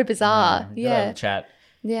so bizarre. Yeah. Chat.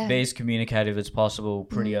 Yeah. Be as communicative as possible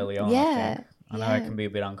pretty early on. Yeah. I know it can be a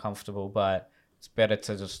bit uncomfortable, but it's better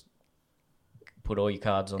to just put all your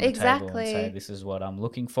cards on the table and say, this is what I'm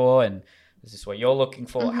looking for and this is what you're looking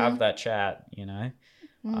for. Have that chat, you know.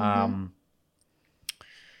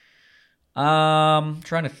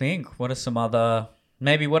 Trying to think, what are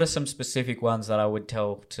some specific ones that I would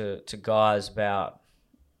tell to guys about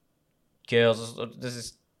girls?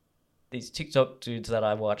 There's these TikTok dudes that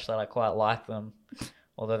I watch that I quite like them.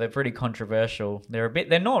 Although they're pretty controversial. They're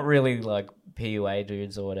not really like PUA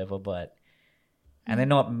dudes or whatever, and they're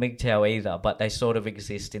not MGTOW either, but they sort of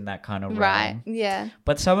exist in that kind of realm. Right, yeah.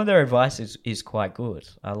 But some of their advice is quite good.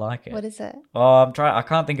 I like it. What is it? Oh, I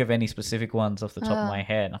can't think of any specific ones off the top of my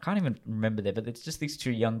head. I can't even remember them, but it's just these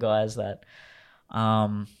two young guys that,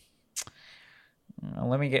 let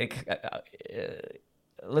me get...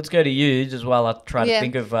 let's go to you as well. I'll try to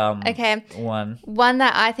think of one. One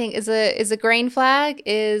that I think is a green flag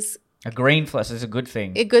is... A green flag is a good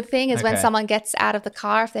thing. A good thing is when someone gets out of the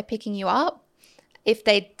car, if they're picking you up, if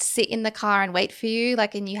they sit in the car and wait for you,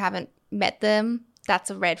 like, and you haven't met them,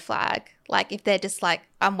 that's a red flag. Like, if they're just like,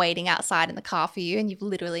 I'm waiting outside in the car for you and you've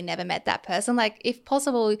literally never met that person, like, if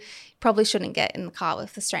possible, you probably shouldn't get in the car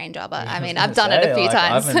with a stranger. But I mean, I've done it a few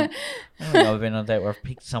times. I don't think I've been on a date where I've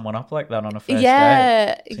picked someone up like that on a first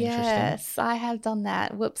date. Yes, I have done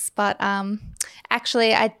that. Whoops. But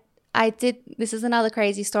actually, I did, this is another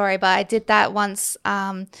crazy story, but I did that once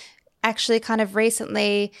actually kind of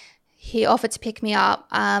recently. he offered to pick me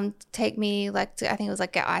up, take me like to, I think it was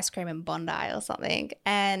like get ice cream in Bondi or something.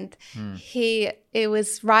 And it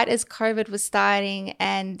was right as COVID was starting,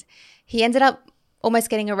 and he ended up almost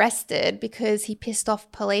getting arrested because he pissed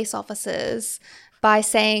off police officers by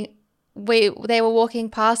saying they were walking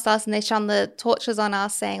past us and they shone the torches on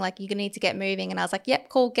us saying like, you need to get moving. And I was like, yep,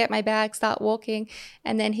 cool, get my bag, start walking.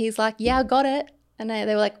 And then he's like, yeah, I got it. And they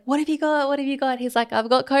were like, what have you got? What have you got? He's like, I've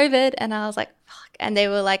got COVID. And I was like, fuck. And they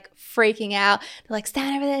were like freaking out. They're like,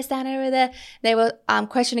 stand over there, stand over there. They were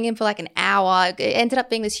questioning him for like an hour. It ended up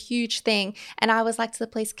being this huge thing. And I was like to the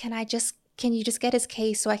police, can you just get his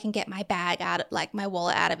keys so I can get my bag out, like my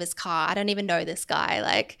wallet out of his car? I don't even know this guy.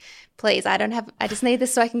 Like, please, I just need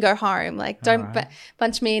this so I can go home. Like, don't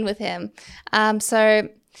bunch me in with him. So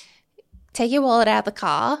take your wallet out of the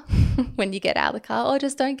car when you get out of the car, or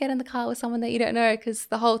just don't get in the car with someone that you don't know, because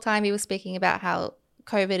the whole time he was speaking about how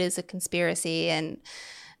COVID is a conspiracy and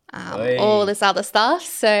all this other stuff.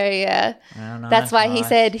 So, yeah, that's why he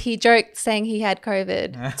said he joked saying he had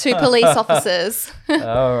COVID to police officers.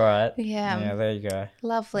 All right. Yeah. Yeah, there you go.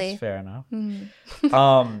 Lovely. That's fair enough.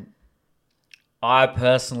 I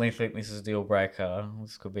personally think this is a deal breaker.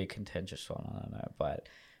 This could be a contentious one. I don't know. But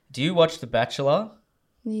do you watch The Bachelor?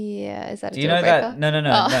 Yeah, is that a Do you deal know breaker? that? No,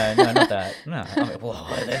 not that. No, I mean, well,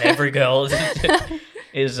 then every girl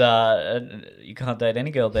is you can't date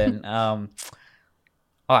any girl then. All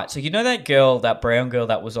right, so you know that girl, that brown girl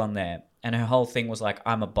that was on there, and her whole thing was like,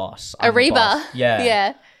 I'm a boss. I'm Ariba. a boss. Yeah.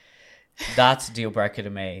 Yeah. That's a deal breaker to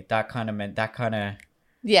me. That kind of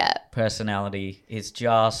Yeah. personality is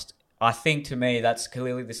just, I think to me, that's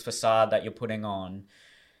clearly this facade that you're putting on,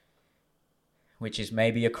 which is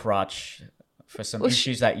maybe a crutch for some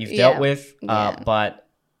issues that you've dealt with. But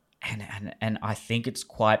and I think it's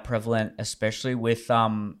quite prevalent, especially with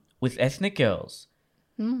ethnic girls.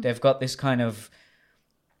 They've got this kind of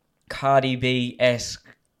Cardi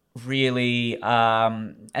B-esque, really,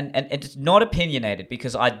 and it's not opinionated,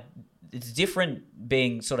 because it's different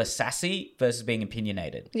being sort of sassy versus being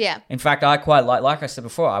opinionated. Yeah. In fact, I quite like I said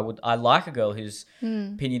before, I like a girl who's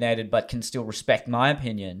opinionated but can still respect my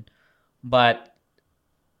opinion. But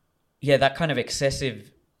yeah, that kind of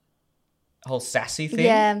excessive whole sassy thing.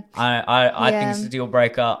 Yeah. I think it's a deal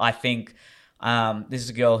breaker. I think this is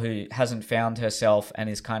a girl who hasn't found herself and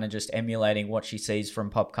is kind of just emulating what she sees from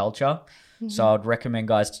pop culture. So I'd recommend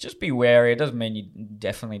guys to just be wary. It doesn't mean you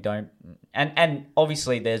definitely don't. And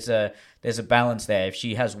obviously there's a balance there. If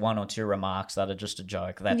she has one or two remarks that are just a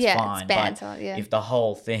joke, that's fine. It's banter, but yeah. if the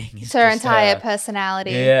whole thing is it's her just entire personality.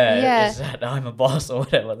 is that I'm a boss or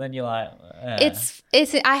whatever, then you're like, It's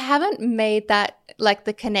I haven't made that, like,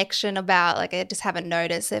 the connection about, like, I just haven't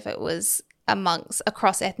noticed if it was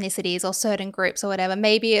across ethnicities or certain groups or whatever.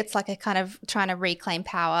 Maybe it's like a kind of trying to reclaim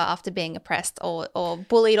power after being oppressed or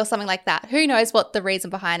bullied or something like that. Who knows what the reason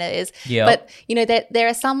behind it is. Yeah. But, you know, there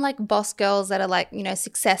are some like boss girls that are like, you know,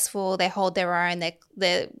 successful, they hold their own,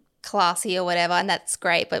 they're classy or whatever, and that's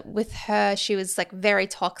great. But with her, she was like very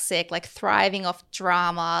toxic, like thriving off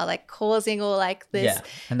drama, like causing all like this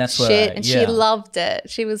and that's shit, and she loved it.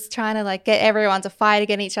 She was trying to like get everyone to fight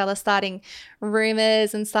against each other, starting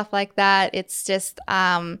rumors and stuff like that. It's just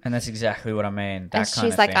and that's exactly what I mean. That and kind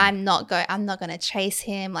she's of like, thing. I'm not going to chase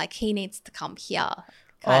him, like he needs to come here,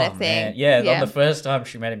 kind of thing. Man. Yeah, on the first time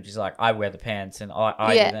she met him, she's like, I wear the pants, and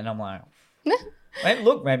I did, and I'm like,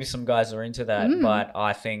 look, maybe some guys are into that, but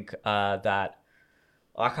I think that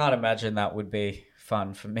I can't imagine that would be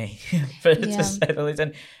fun for me, to say the least.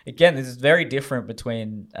 And again, this is very different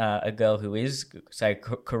between a girl who is, say,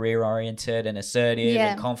 career oriented and assertive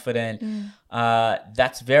and confident.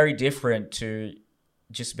 That's very different to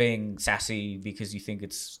just being sassy because you think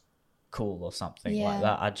it's cool or something like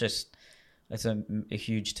that. It's a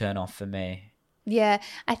huge turn off for me. Yeah,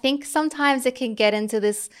 I think sometimes it can get into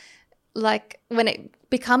this, like when it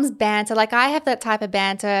becomes banter, like I have that type of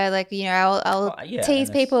banter, like, you know, I'll tease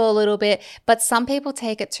people a little bit, but some people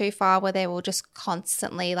take it too far where they will just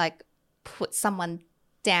constantly like put someone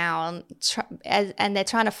down and they're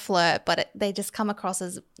trying to flirt, but they just come across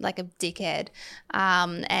as like a dickhead.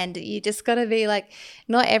 And you just got to be like,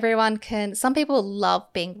 not everyone can. Some people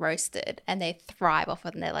love being roasted and they thrive off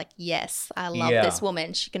it, and they're like, yes, I love this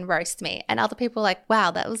woman, she can roast me. And other people are like,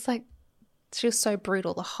 wow, that was like, she was so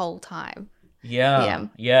brutal the whole time. Yeah.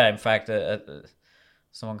 In fact,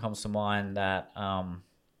 someone comes to mind that,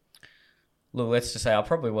 look, let's just say I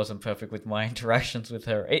probably wasn't perfect with my interactions with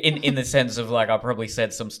her in the sense of like I probably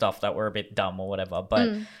said some stuff that were a bit dumb or whatever.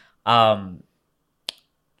 But and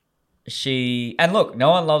look, no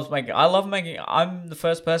one loves I'm the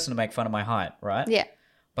first person to make fun of my height, right? Yeah.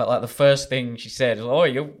 But like the first thing she said is, oh,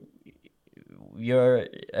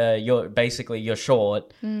 you're basically you're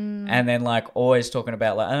short, and then like always talking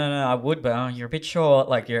about like, no, I would, but you're a bit short,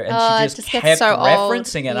 like you're, and she it just gets kept so old.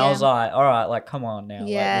 referencing it. And Yeah. I was like, all right, like come on now,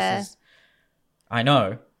 Yeah. like this is, I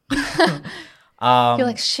know. You're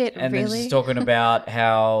like, shit, And then really? she's talking about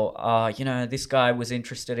how, this guy was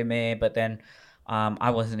interested in me, but then I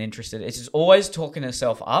wasn't interested. It's just always talking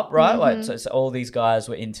herself up, right? Like, so all these guys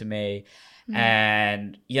were into me.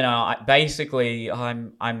 And, basically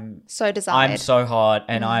I'm So desired. I'm so hot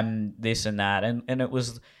and I'm this and that. And it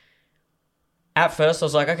was, at first I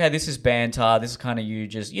was like, okay, this is banter. This is kind of you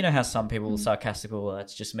just, you know how some people are sarcastic, well,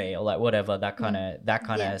 that's just me, or like whatever, that kind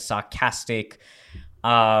of sarcastic,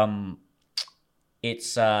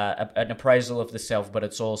 it's an appraisal of the self, but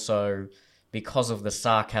it's also because of the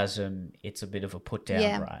sarcasm, it's a bit of a put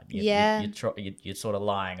down, right? You're sort of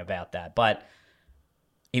lying about that, but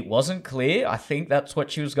it wasn't clear. I think that's what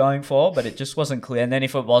she was going for, but it just wasn't clear. And then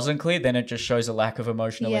if it wasn't clear, then it just shows a lack of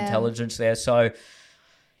emotional intelligence there. So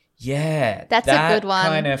yeah, that's a good one.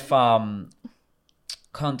 Kind of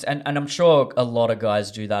and I'm sure a lot of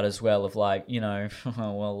guys do that as well. Of like, I'm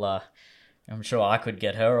sure I could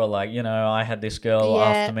get her, or like, I had this girl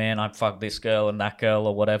after me and I fucked this girl and that girl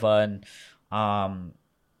or whatever, and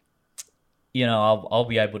I'll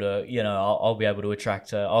be able to, I'll be able to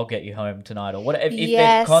attract her. I'll get you home tonight or whatever. If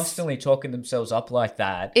they're constantly talking themselves up like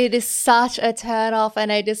that, it is such a turn off.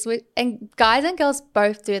 And and guys and girls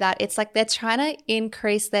both do that. It's like they're trying to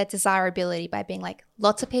increase their desirability by being like,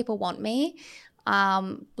 lots of people want me. A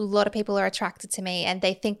lot of people are attracted to me, and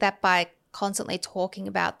they think that by constantly talking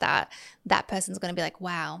about that person's going to be like,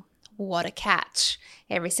 wow, what a catch.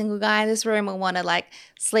 Every single guy in this room will want to like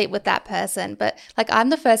sleep with that person. But like, I'm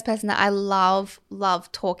the first person that I love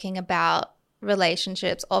talking about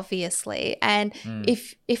relationships, obviously. And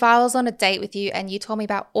if I was on a date with you and you told me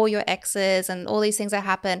about all your exes and all these things that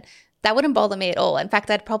happen, that wouldn't bother me at all. In fact,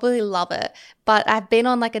 I'd probably love it. But I've been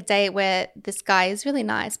on like a date where this guy is really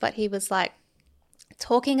nice, but he was like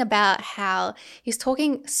talking about how he's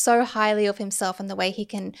talking so highly of himself and the way he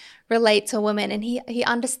can relate to women, and he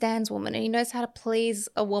understands women and he knows how to please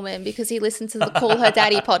a woman because he listened to the Call Her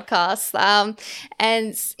Daddy podcast,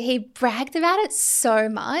 and he bragged about it so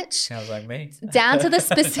much. Sounds like me. down to the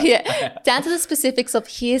specifics of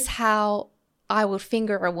here's how I would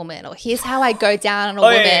finger a woman, or here's how I go down on a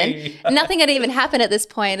woman. Nothing had even happened at this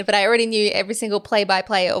point, but I already knew every single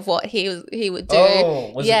play-by-play of what he would do.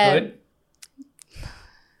 Oh, was it good?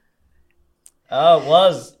 Oh, it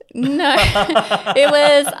was. No, it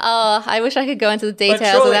was. Oh, I wish I could go into the details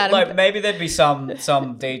but surely, without him. like maybe there'd be some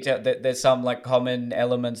detail. There's some like common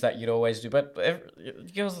elements that you'd always do, but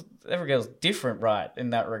every girl's different, right?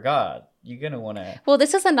 In that regard, you're gonna want to. Well,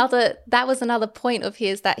 that was another point of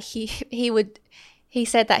his, that he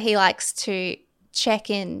said that he likes to check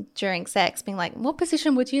in during sex, being like, what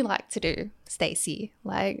position would you like to do, Stacey?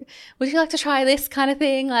 Like, would you like to try this kind of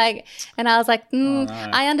thing? Like, and I was like, no.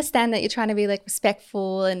 I understand that you're trying to be like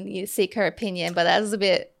respectful and you seek her opinion, but that was a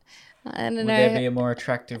bit, I don't know. Would there be a more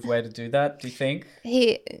attractive way to do that, do you think?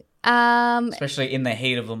 Especially in the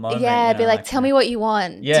heat of the moment. Yeah, be like, tell me what you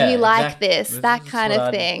want. Yeah, do you like exactly. this? That kind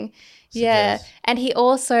of thing. Yeah, suggest. and he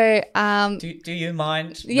also do you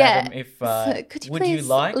mind, yeah, madam, if so could you would please you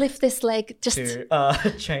like lift this leg just to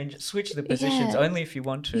switch the positions only if you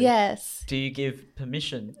want to? Yes. Do you give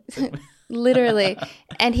permission? Literally.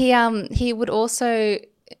 And he would also,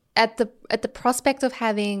 at the prospect of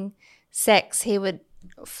having sex, he would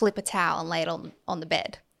flip a towel and lay it on the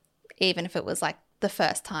bed, even if it was like the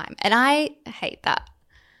first time. And I hate that.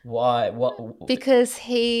 Why? What? Because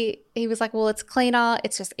he was like, well, it's cleaner,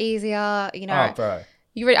 it's just easier, you know. Oh, bro.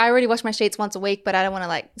 I already wash my sheets once a week, but I don't want to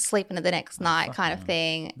like sleep into the next night kind of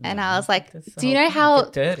thing. And I was like, do you know how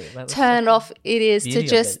turned off it is to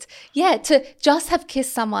just have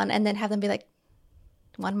kissed someone and then have them be like,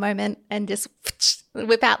 one moment, and just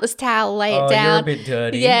whip out this towel, lay it down. You're a bit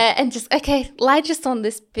dirty. Yeah, and just, okay, lie just on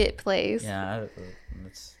this bit, please. Yeah.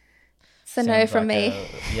 It's a no from me.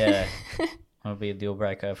 Yeah. That would be a deal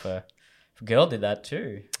breaker if a girl did that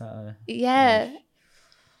too. Yeah.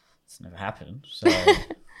 It's never happened. So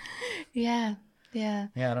Yeah. Yeah,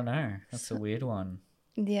 I don't know. That's a weird one.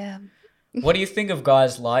 Yeah. What do you think of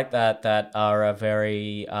guys like that are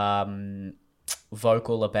very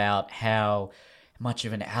vocal about how much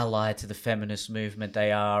of an ally to the feminist movement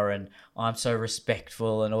they are, and I'm so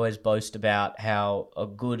respectful, and always boast about how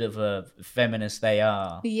good of a feminist they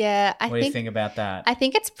are? Yeah. What do you think about that? I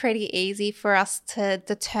think it's pretty easy for us to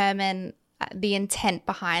determine the intent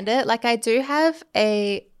behind it. Like, I do have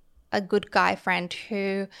a good guy friend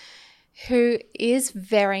who who is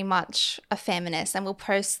very much a feminist and will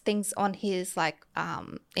post things on his like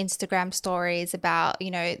Instagram stories about,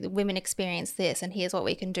 you know, women experience this and here's what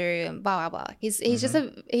we can do and blah blah blah. He's just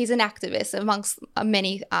he's an activist amongst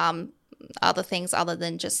many other things other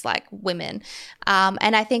than just like women.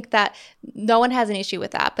 And I think that no one has an issue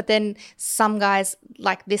with that. But then some guys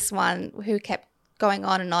like this one who kept going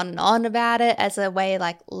on and on and on about it as a way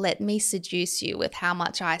like, let me seduce you with how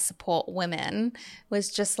much I support women,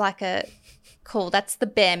 was just like a cool, that's the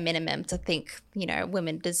bare minimum to think, you know,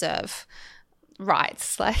 women deserve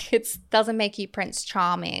rights. Like it doesn't make you Prince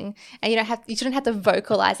Charming, and you shouldn't have to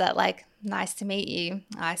vocalize that like, nice to meet you,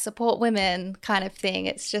 I support women kind of thing.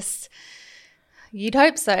 It's just, you'd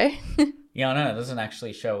hope so. Yeah, I know. It doesn't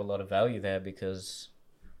actually show a lot of value there because,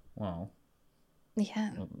 well,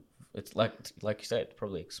 yeah, it's like you said, it's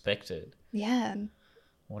probably expected. Yeah.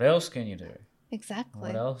 What else can you do? Exactly.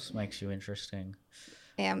 What else makes you interesting?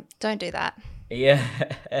 Yeah, don't do that. Yeah.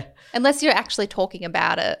 Unless you're actually talking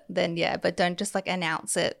about it, then yeah, but don't just like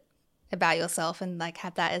announce it about yourself and like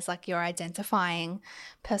have that as like your identifying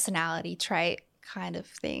personality trait kind of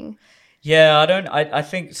thing. Yeah, I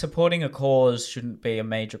think supporting a cause shouldn't be a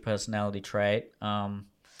major personality trait.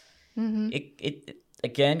 It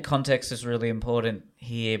again, context is really important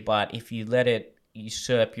here, but if you let it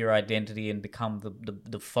usurp your identity and become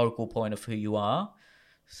the focal point of who you are,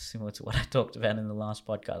 similar to what I talked about in the last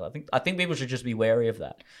podcast, I think people should just be wary of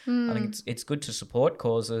that. I think it's good to support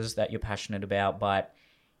causes that you're passionate about, but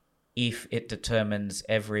if it determines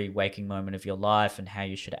every waking moment of your life and how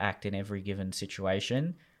you should act in every given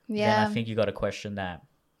situation, then I think you got to question that.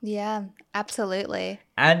 Yeah, absolutely.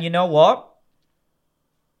 And you know what?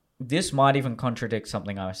 This might even contradict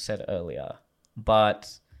something I said earlier,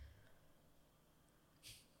 but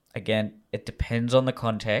again, it depends on the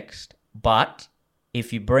context. But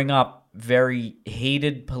if you bring up very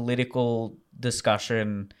heated political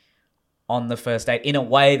discussion on the first date in a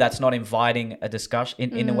way that's not inviting a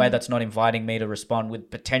discussion, in a way that's not inviting me to respond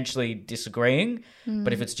with potentially disagreeing,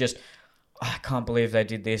 but if it's just, I can't believe they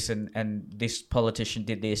did this and this politician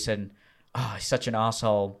did this and he's such an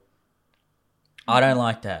asshole, I don't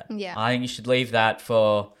like that. Yeah. I think you should leave that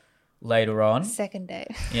for later on. Second date.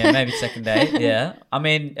 Yeah, maybe second date. Yeah. I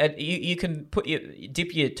mean, you can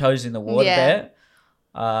dip your toes in the water there.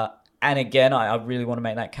 And again, I really want to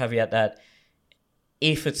make that caveat that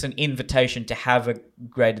if it's an invitation to have a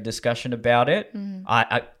greater discussion about it,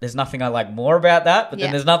 there's nothing I like more about that, but then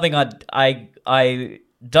there's nothing I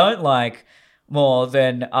don't like more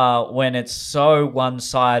than when it's so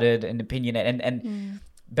one-sided an opinion and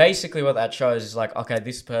basically what that shows is like, okay,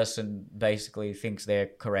 this person basically thinks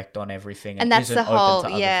they're correct on everything and that's isn't the whole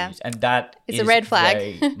open to other views. And that is is a red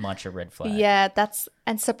flag. very much a red flag. Yeah,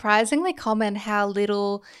 and surprisingly common how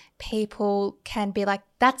little people can be like,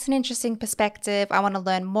 that's an interesting perspective, I want to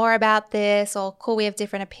learn more about this, or cool, we have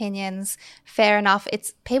different opinions, fair enough.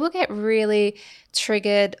 It's people get really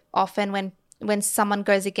triggered often when someone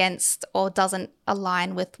goes against or doesn't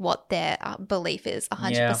align with what their belief is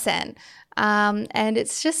 100%. And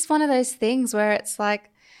it's just one of those things where it's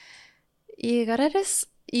like, you got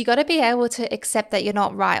to be able to accept that you're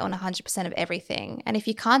not right on 100% of everything. And if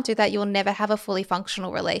you can't do that, you'll never have a fully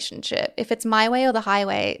functional relationship. If it's my way or the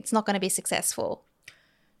highway, it's not going to be successful.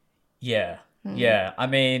 Yeah. Yeah. I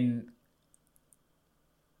mean,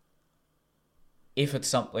 if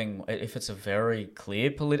it's a very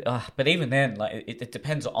clear but even then, like it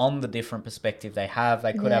depends on the different perspective they have.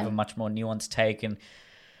 They could have a much more nuanced take, and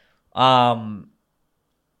I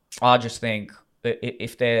just think that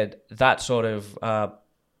if they're that sort of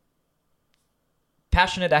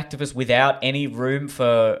passionate activists without any room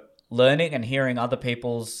for learning and hearing other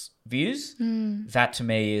people's views, that to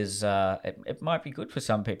me is it might be good for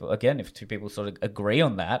some people. Again, if two people sort of agree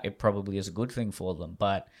on that, it probably is a good thing for them.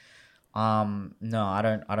 But no, I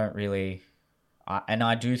don't really, and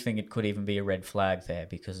I do think it could even be a red flag there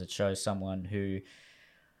because it shows someone who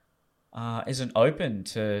isn't open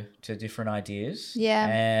to different ideas. Yeah.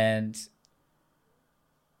 And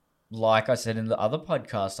like I said in the other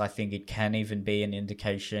podcast, I think it can even be an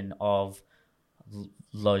indication of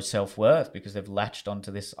low self-worth because they've latched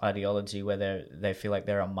onto this ideology where they feel like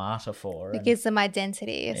they're a martyr for. It gives them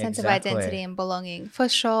identity, a sense of identity and belonging, for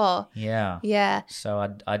sure. Yeah. Yeah. So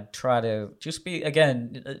I'd try to just be,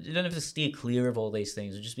 again, you don't have to steer clear of all these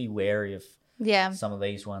things, just be wary of some of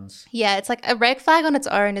these ones. Yeah, it's like a red flag on its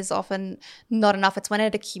own is often not enough. It's when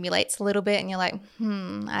it accumulates a little bit and you're like,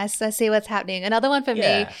 I see what's happening. Another one for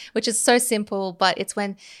me, which is so simple, but it's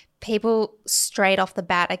when people straight off the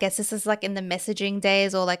bat, I guess this is like in the messaging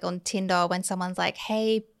days or like on Tinder when someone's like,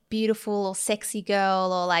 hey, beautiful or sexy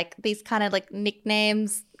girl, or like these kind of like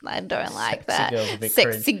nicknames I don't like Sexy that. girl's a bit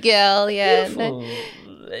Sexy girl, yeah. No. Beautiful.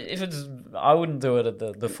 If it's, I wouldn't do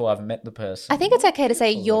it before I've met the person. I think it's okay to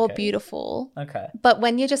say Beautiful's you're okay. beautiful. Okay. But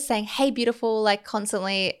when you're just saying, hey, beautiful, like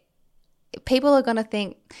constantly, people are going to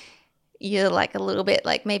think you're like a little bit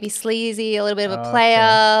like maybe sleazy, a little bit of a player.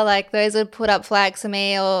 Okay. Like those would put up flags for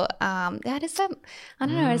me or, I just don't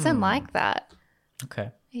know. I just don't like that.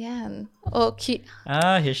 Okay. Yeah. Or cute.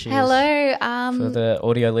 Here she is. Hello. For the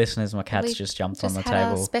audio listeners, my cat's we just jumped just on the had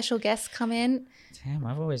table. a special guest come in. Damn,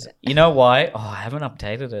 I've always... You know why? Oh, I haven't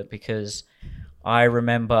updated it because I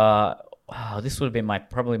remember... Oh, this would have been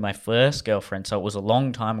probably my first girlfriend, so it was a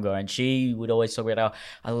long time ago, and she would always talk about how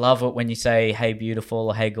I love it when you say, hey, beautiful,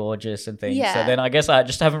 or hey, gorgeous, and things. Yeah. So then I guess I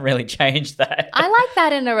just haven't really changed that. I like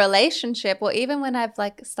that in a relationship or even when I've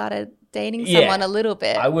like started dating someone a little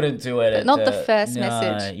bit. I wouldn't do it. But at not the first no,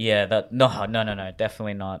 message. Yeah, no,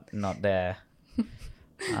 definitely not there.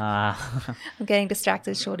 I'm getting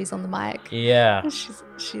distracted. Shorty's on the mic. Yeah.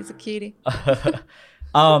 She's a cutie.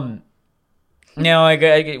 Now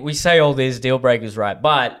we say all these deal breakers, right?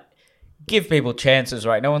 But give people chances,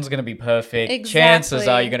 right? No one's going to be perfect. Exactly. Chances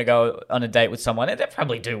are you're going to go on a date with someone, and they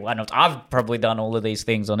probably do. Why not? I've probably done all of these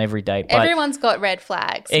things on every date. But Everyone's got red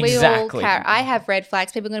flags. Exactly. We all carry. I have red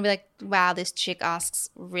flags. People are going to be like, wow, this chick asks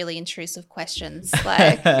really intrusive questions.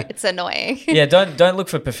 Like, it's annoying. yeah, don't look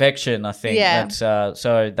for perfection. I think Yeah. that's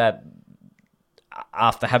so that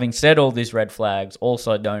after having said all these red flags,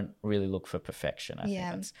 also don't really look for perfection. I think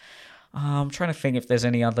that's. I'm trying to think if there's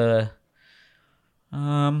any other.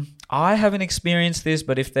 I haven't experienced this,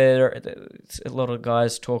 but if a lot of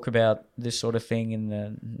guys talk about this sort of thing in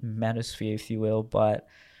the manosphere, if you will, but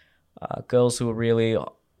girls who are really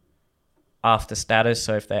after status,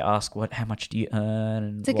 so if they ask how much do you earn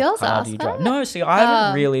and Do what girls car ask do you that? drive? No, see, I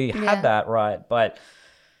haven't really yeah. had that right, but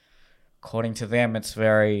according to them, it's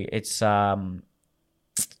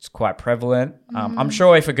quite prevalent. I'm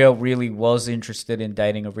sure if a girl really was interested in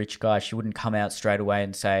dating a rich guy, she wouldn't come out straight away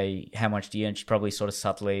and say, how much do you earn? She'd probably sort of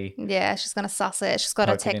subtly... Yeah, she's going to suss it. She's got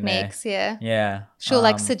her Poke it in there. techniques, yeah. Yeah. She'll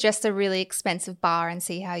like suggest a really expensive bar and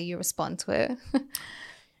see how you respond to it.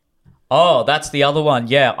 Oh, that's the other one.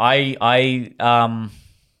 Yeah,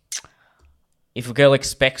 if a girl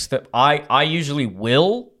expects that... I usually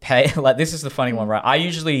will pay... Like, this is the funny one, right? I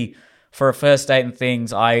usually... For a first date and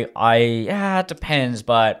things, it depends,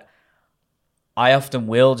 but I often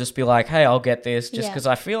will just be like, hey, I'll get this just because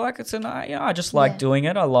I feel like it's I just like doing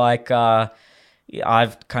it. I like,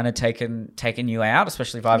 I've kind of taken you out,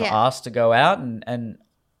 especially if I've asked to go out and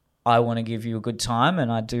I want to give you a good time.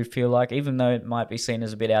 And I do feel like, even though it might be seen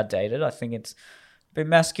as a bit outdated, I think it's a bit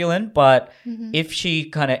masculine, but if she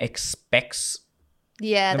kind of expects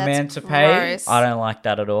the man to pay, gross. I don't like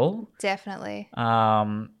that at all. Definitely.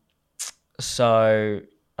 So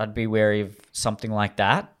I'd be wary of something like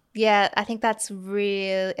that. Yeah, I think that's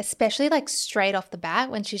real, especially like straight off the bat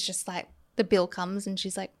when she's just like, the bill comes and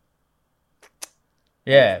she's like,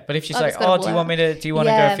 yeah, but if she's like, gotta do you want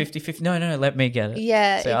to go 50-50? No, let me get it.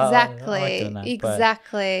 Yeah, So, exactly. I like doing that,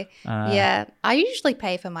 exactly. Yeah. I usually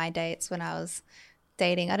pay for my dates when I was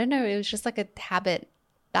dating. I don't know. It was just like a habit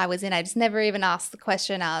I was in. I just never even asked the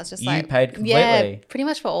question. I was just You paid completely? Yeah, pretty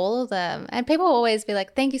much for all of them. And people will always be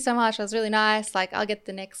like, thank you so much. That was really nice. Like, I'll get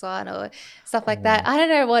the next one or stuff like that. I don't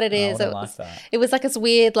know what it is. It was like this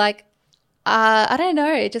weird, like, I don't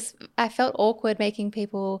know. I felt awkward making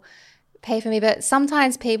people pay for me. But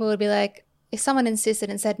sometimes people would be like, if someone insisted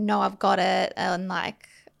and said, no, I've got it, and like,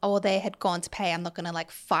 or they had gone to pay, I'm not going to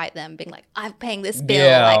like fight them being like, I'm paying this bill.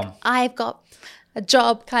 Yeah. Like, I've got a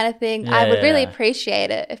job kind of thing. I would really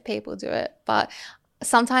appreciate it if people do it. But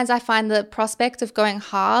sometimes I find the prospect of going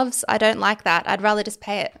halves, I don't like that. I'd rather just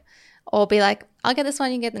pay it or be like, I'll get this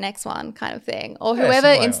one, you get the next one kind of thing. Or whoever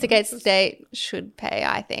instigates the date should pay,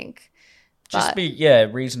 I think. Just be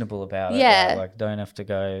reasonable about it. Yeah. Right? Like, don't have to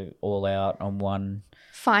go all out on one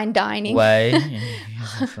Fine dining way.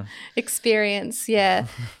 experience. Yeah.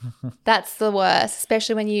 That's the worst,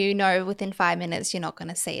 especially when you know within 5 minutes you're not going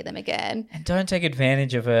to see them again. And don't take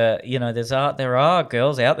advantage of there are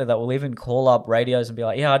girls out there that will even call up radios and be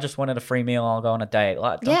like, yeah, I just wanted a free meal, I'll go on a date.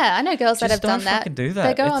 Like, yeah, I know girls that have done that. Don't fucking do that.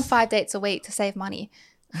 They go on 5 dates a week to save money.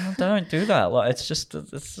 Don't do that. Like, it's just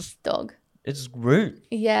Dog. It's rude.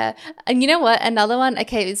 Yeah. And you know what? Another one,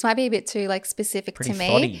 okay, this might be a bit too like specific Pretty to me,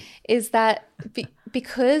 foddy. is that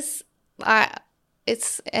because I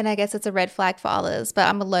guess it's a red flag for others, but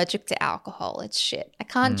I'm allergic to alcohol. It's shit. I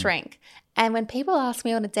can't drink. And when people ask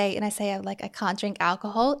me on a date and I say I can't drink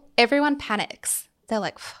alcohol, everyone panics. They're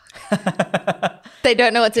like, fuck. They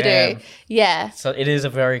don't know what to do. Yeah. So it is a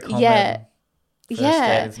very common First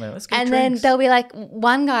Yeah. date, isn't it? Let's get And drinks. then they'll be like,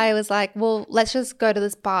 one guy was like, well, let's just go to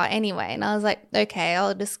this bar anyway. And I was like, okay,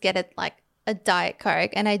 I'll just get it like a Diet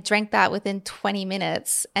Coke. And I drank that within 20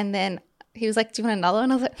 minutes. And then he was like, do you want another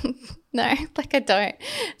one? I was like, no, like I don't.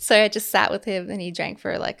 So I just sat with him and he drank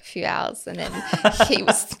for like a few hours. And then he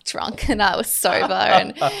was drunk and I was sober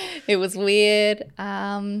and it was weird.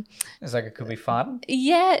 It's like it could be fun.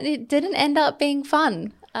 Yeah, it didn't end up being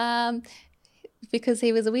fun because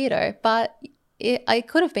he was a weirdo. But it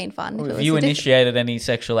could have been fun. If it If was you a initiated any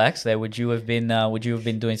sexual acts there, would you have been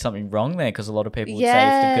doing something wrong there? Because a lot of people would say if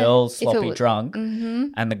Yeah, the girl's if it sloppy wa- drunk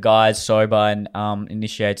and the guy's sober and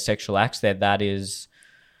initiates sexual acts there, that is,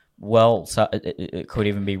 well, so it could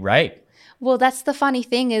even be rape. Well, that's the funny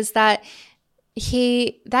thing is that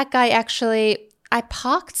that guy actually, I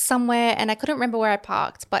parked somewhere and I couldn't remember where I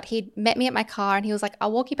parked, but he met me at my car and he was like,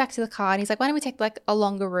 I'll walk you back to the car. And he's like, why don't we take like a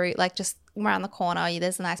longer route, like just around the corner.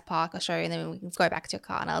 There's a nice park, I'll show you, and then we can go back to your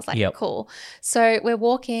car. And I was like, Yep. cool. So we're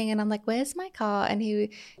walking and I'm like, where's my car? And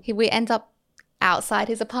we end up outside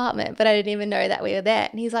his apartment, but I didn't even know that we were there.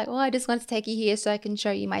 And he's like, well, I just wanted to take you here so I can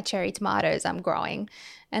show you my cherry tomatoes I'm growing.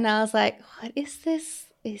 And I was like, what is this?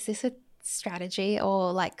 Is this a strategy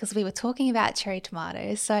or like, because we were talking about cherry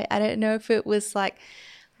tomatoes, so I don't know if it was like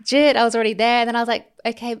legit. I was already there, and then I was like,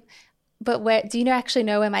 okay, but where do you actually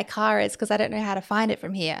know where my car is, because I don't know how to find it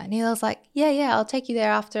from here. And he was like, yeah, I'll take you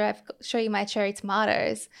there after I show you my cherry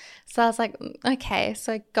tomatoes. So I was like, okay.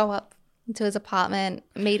 So I go up into his apartment,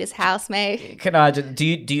 meet his housemate. Can I do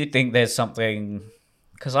you think there's something,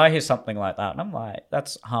 because I hear something like that and I'm like,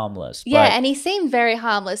 that's harmless. Yeah, But and he seemed very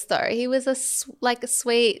harmless though. He was a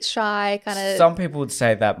sweet, shy kind of. some people would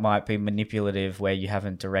say that might be manipulative, where you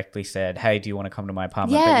haven't directly said, hey, do you want to come to my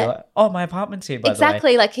apartment? Yeah. But you're like, oh, my apartment's here, by the way.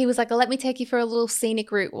 Exactly. Like he was like, let me take you for a little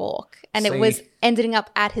scenic route walk. And it was See. ending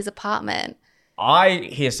up at his apartment. I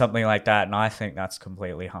hear something like that and I think that's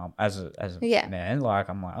completely as a Yeah. man. Like,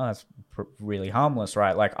 I'm like, oh, that's really harmless,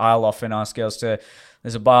 right? Like, I'll often ask girls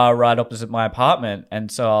there's a bar right opposite my apartment,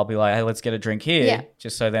 and so I'll be like, hey, let's get a drink here, Yeah.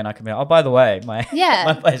 just so then I can be like, oh, by the way, my Yeah.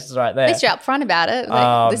 my place is right there. At least you're upfront about it.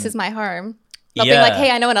 Like, this is my home. Not being like, hey,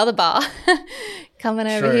 I know another bar. Coming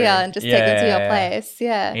over True. here and just take it to your Yeah. place.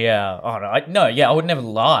 Yeah. Yeah. Oh, no, I would never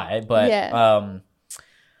lie, but Yeah.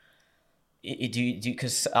 do you,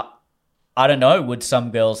 because I don't know, would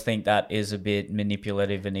some girls think that is a bit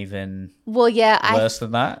manipulative and even Well, yeah. worse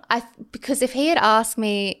than that? Because if he had asked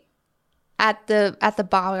me at the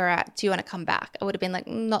bar we were at, do you want to come back? I would have been like,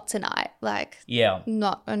 not tonight. Like, Yeah.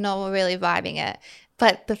 not really vibing it.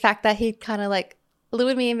 But the fact that he kind of like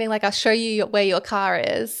lured me in being like, I'll show you where your car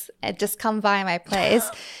is and just come by my place.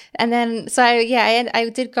 And then, so yeah, I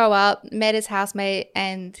did go up, met his housemate,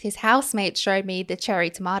 and his housemate showed me the cherry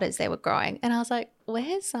tomatoes they were growing. And I was like,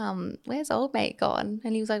 where's old mate gone?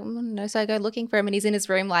 And he was like, no. So I go looking for him and he's in his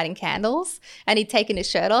room lighting candles and he'd taken his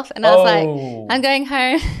shirt off. And I was like, I'm going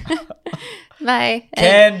home. Bye.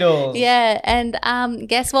 Candles. Yeah, and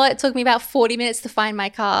guess what? It took me about 40 minutes to find my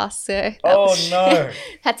car, so No.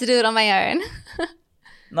 had to do it on my own.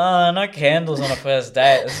 No candles on a first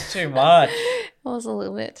date. It's too much. It was a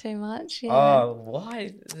little bit too much. Yeah. Oh,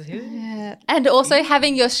 why? Yeah. And also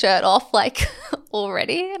having your shirt off like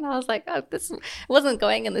already, and I was like, oh, this wasn't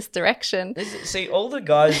going in this direction. See, all the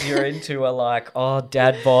guys you're into are like, oh,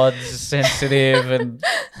 dad bod's sensitive, and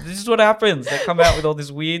this is what happens. They come out with all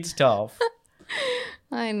this weird stuff.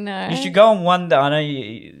 I know. You should go on one day. I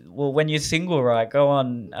know when you're single, right? Go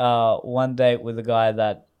on one date with a guy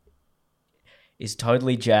that is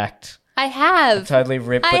totally jacked, I have. totally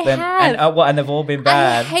ripped, but I have. and they've all been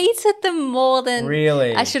bad. I hated them more than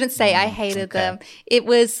Really? I shouldn't say I hated okay. them. It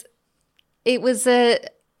was a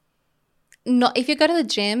not if you go to the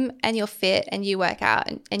gym and you're fit and you work out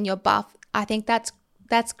and you're buff, I think that's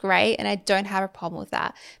great and I don't have a problem with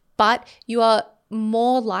that. But you are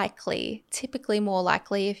typically more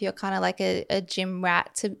likely if you're kind of like a gym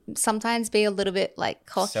rat to sometimes be a little bit like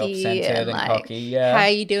cocky Self-centered and like cocky, yeah. how are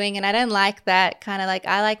you doing? And I don't like that kind of like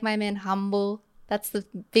I like my men humble. That's the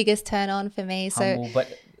biggest turn on for me. Humble, So but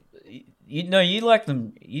you like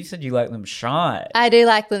them. You said you like them shy. I do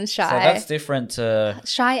like them shy. So that's different to,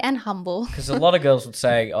 Shy and humble. because a lot of girls would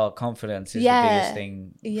say, "Oh, confidence is the biggest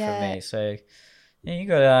thing Yeah. for me." So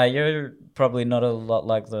yeah, you're probably not a lot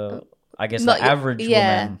like the Not- the average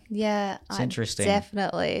woman. Yeah, It's interesting.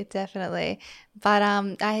 Definitely. But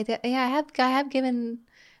I have given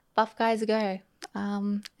buff guys a go,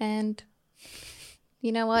 and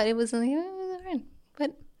you know what? It was but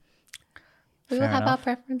we all Fair have our enough.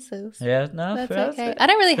 preferences. Yeah, no, That's fair. okay. I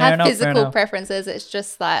don't really Fair have enough, fair physical enough. preferences. It's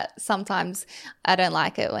just that sometimes I don't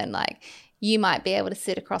like it when like you might be able to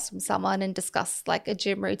sit across from someone and discuss like a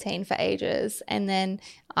gym routine for ages. And then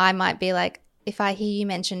I might be like, if I hear you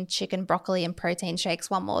mention chicken, broccoli, and protein shakes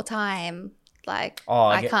one more time, like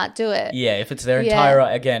I can't do it. Yeah, if it's their entire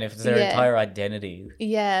entire identity.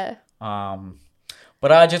 Yeah. But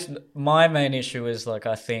my main issue is like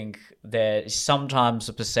I think there's sometimes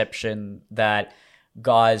a perception that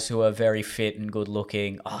guys who are very fit and good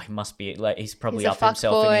looking, he must be like he's probably up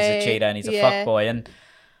himself and he's a cheater and he's a fuckboy. And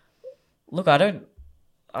look, I don't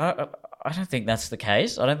think that's the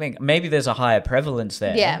case. I don't think maybe there's a higher prevalence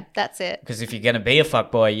there. Yeah, that's it. Because if you're going to be a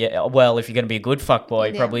fuckboy, if you're going to be a good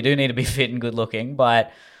fuckboy, you probably do need to be fit and good looking.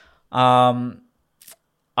 But I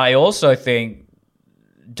also think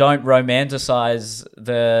don't romanticize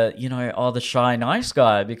the shy nice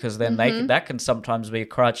guy, because then that can sometimes be a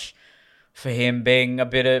crutch for him being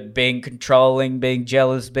being controlling, being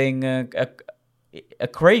jealous, being a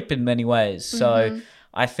creep in many ways. So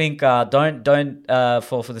I think don't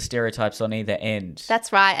fall for the stereotypes on either end.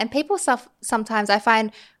 That's right. And people sometimes, I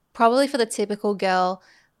find, probably for the typical girl,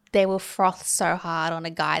 they will froth so hard on a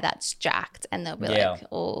guy that's jacked, and they'll be like,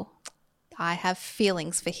 oh, I have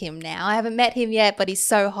feelings for him now. I haven't met him yet, but he's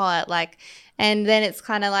so hot. Like, and then it's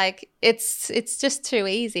kind of like it's just too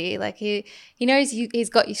easy. Like he knows he's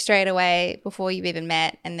got you straight away before you've even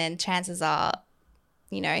met, and then chances are,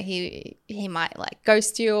 he might like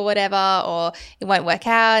ghost you or whatever, or it won't work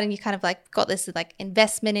out, and you kind of like got this like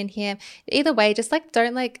investment in him. Either way, just like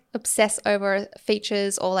don't like obsess over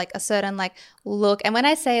features or like a certain like look. And when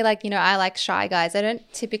I say like, I like shy guys, I don't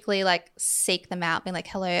typically like seek them out, being like,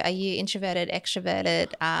 hello, are you introverted,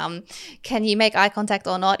 extroverted? Can you make eye contact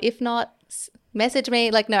or not? If not, message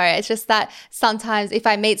me. Like, no, it's just that sometimes if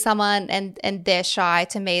I meet someone and they're shy,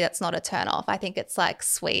 to me that's not a turn off. I think it's like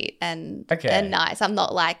sweet and nice. I'm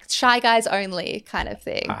not like shy guys only kind of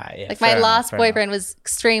thing. Like my last boyfriend was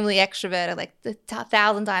extremely extroverted, like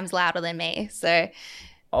 1,000 times louder than me. So I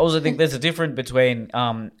also think there's a difference between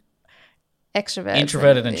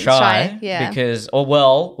introverted and shy. Yeah. Because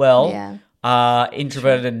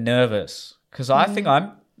introverted and nervous. Because I think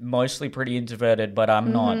I'm mostly pretty introverted, but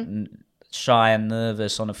I'm not shy and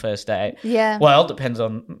nervous on a first date. Yeah. Well, depends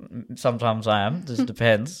on. Sometimes I am. Just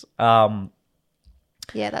depends. Yeah,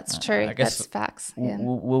 that's true. I guess that's facts. Yeah.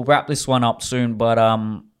 We'll wrap this one up soon, but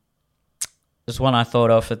there's one I thought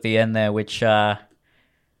of at the end there, which this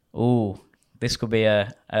could be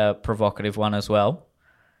a provocative one as well.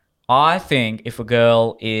 I think if a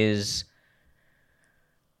girl is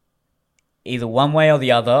either one way or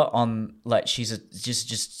the other on, like, she's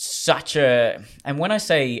just such a, and when I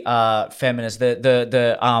say feminist,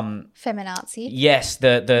 the feminazi. Yes,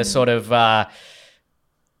 the sort of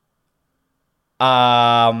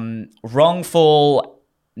wrongful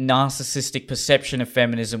narcissistic perception of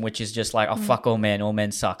feminism, which is just like, fuck all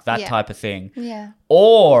men suck, that type of thing. Yeah.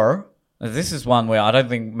 Or this is one where I don't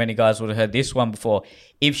think many guys would have heard this one before.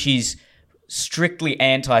 If she's strictly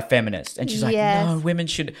anti-feminist, and she's like, no, women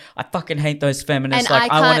should. I fucking hate those feminists. And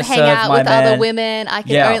like, I want can't to hang serve out my with man. other women.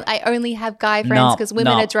 I only have guy friends because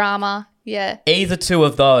women are drama. Yeah. Either two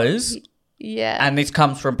of those. Yeah. And this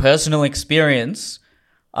comes from personal experience.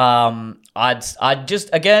 I'd just,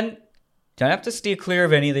 again, don't have to steer clear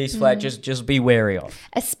of any of these flags. Just be wary of.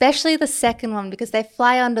 Especially the second one, because they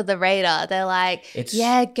fly under the radar. They're like,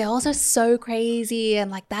 girls are so crazy, and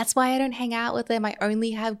like that's why I don't hang out with them. I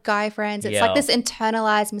only have guy friends. It's like this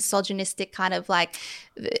internalized misogynistic kind of like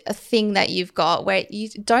a thing that you've got where you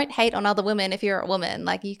don't hate on other women if you're a woman.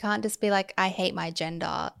 Like you can't just be like, I hate my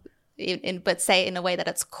gender, but say it in a way that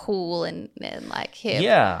it's cool and like hip.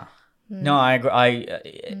 Yeah. No, I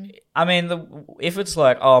agree. I mean, if it's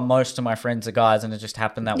like, most of my friends are guys and it just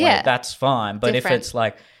happened that way, that's fine. But if it's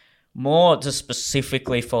like more just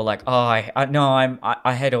specifically for like, I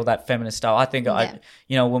hate all that feminist stuff. I think a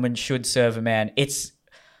woman should serve a man. It's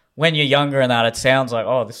when you're younger and that, it sounds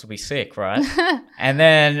like, this will be sick, right?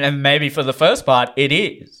 and maybe for the first part, it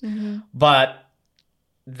is. But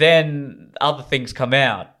then other things come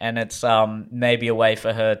out, and it's maybe a way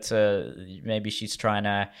for her to, maybe she's trying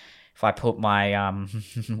to, if I put my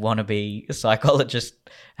wannabe psychologist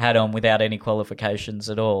hat on without any qualifications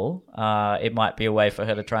at all, it might be a way for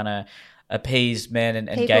her to try to appease men and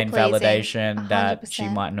gain validation 100%. That she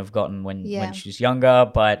mightn't have gotten when she's younger.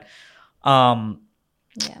 But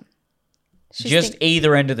just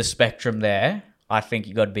either end of the spectrum there, I think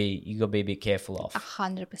you got to be a bit careful of.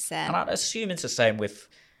 100%. And I'd assume it's the same with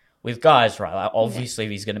guys, right? Like obviously,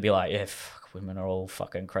 he's going to be like, fuck, women are all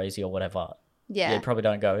fucking crazy or whatever. Yeah. You probably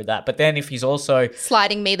don't go with that. But then if he's also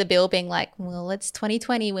sliding me the bill, being like, well, it's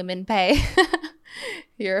 2020, women pay.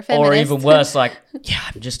 You're a feminist. Or even worse, like,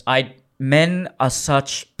 men are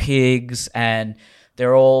such pigs and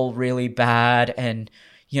they're all really bad. And,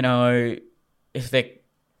 you know, if they're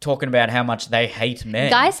talking about how much they hate men.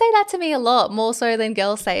 Guys say that to me a lot, more so than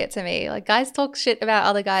girls say it to me. Like, guys talk shit about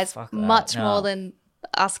other guys Fuck that. much No. more than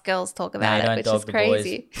us girls talk No, about it, which is the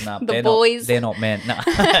crazy. boys. Nah, The boys. They're not men. No.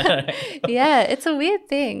 Yeah, it's a weird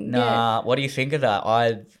thing. Yeah. Nah, what do you think of that?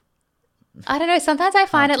 I don't know. Sometimes I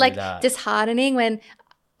find Can't it do like that. disheartening when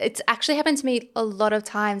it's actually happened to me a lot of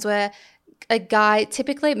times where a guy,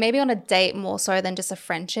 typically maybe on a date more so than just a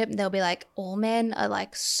friendship, they'll be like, all men are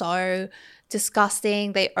like so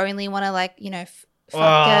disgusting. They only want to like, you know,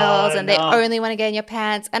 fuck girls and they only want to get in your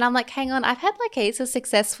pants. And I'm like, hang on, I've had like heaps of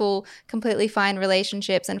successful, completely fine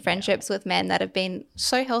relationships and friendships with men that have been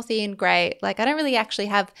so healthy and great. Like I don't really actually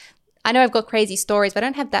have, I know I've got crazy stories, but I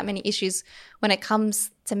don't have that many issues when it comes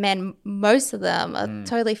to men. Most of them are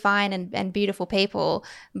totally fine and beautiful people.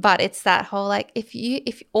 But it's that whole like,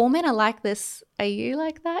 if all men are like this, are you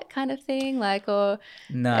like that kind of thing? Like, or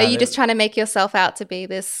No, are you just trying to make yourself out to be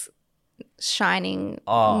this shining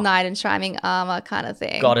knight in shining armor kind of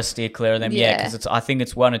thing? got to steer clear of them, yeah, Yeah. because I think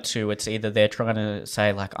it's one or two. It's either they're trying to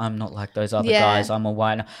say like, I'm not like those other Yeah. guys. I'm a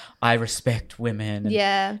white. I respect women. And,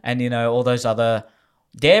 Yeah. and you know all those other.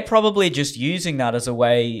 They're probably just using that as a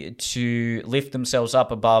way to lift themselves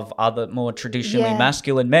up above other more traditionally Yeah.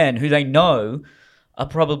 masculine men who they know are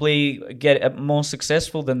probably get more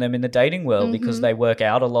successful than them in the dating world Mm-hmm. because they work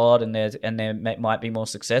out a lot and they might be more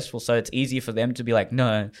successful. So it's easier for them to be like,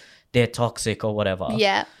 no, they're toxic or whatever.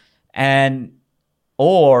 Yeah. And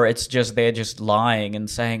or it's just they're just lying and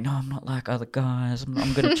saying, no, I'm not like other guys. I'm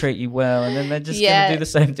going to treat you well, and then they're just going Yeah. to do the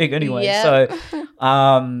same thing anyway. Yeah.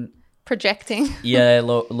 So, Projecting. yeah,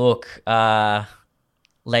 look,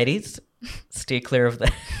 ladies, steer clear of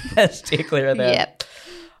that. Steer clear of that.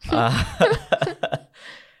 Yep.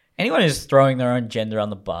 Anyone who's throwing their own gender on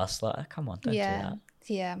the bus, like, come on, don't do Yeah. that.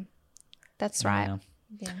 Yeah. That's right. Yeah.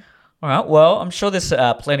 Yeah. All right. Well, I'm sure there's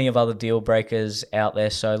plenty of other deal breakers out there.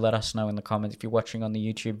 So let us know in the comments. If you're watching on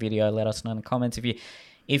the YouTube video, let us know in the comments.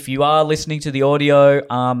 If you are listening to the audio,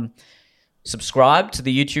 subscribe to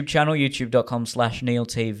the YouTube channel,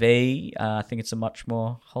 youtube.com/NeilTV. I think it's a much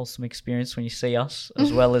more wholesome experience when you see us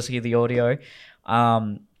as well as hear the audio.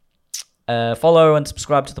 Follow and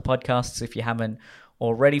subscribe to the podcasts if you haven't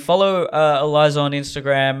already. Follow Eliza on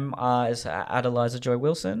Instagram is at Eliza Joy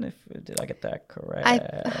Wilson. Did I get that correct?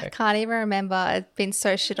 I can't even remember. I've been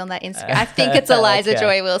so shit on that Instagram. I think it's Eliza Okay.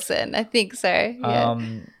 Joy Wilson. I think so. Yeah.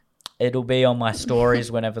 It'll be on my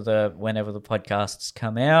stories whenever the podcasts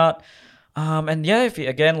come out. And yeah, if you,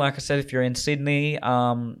 again, like I said, if you're in Sydney,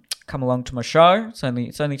 come along to my show. It's only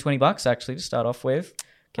 $20 actually to start off with.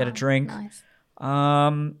 Get a drink. Nice.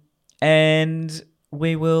 And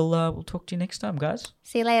we will we'll talk to you next time, guys.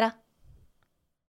 See you later.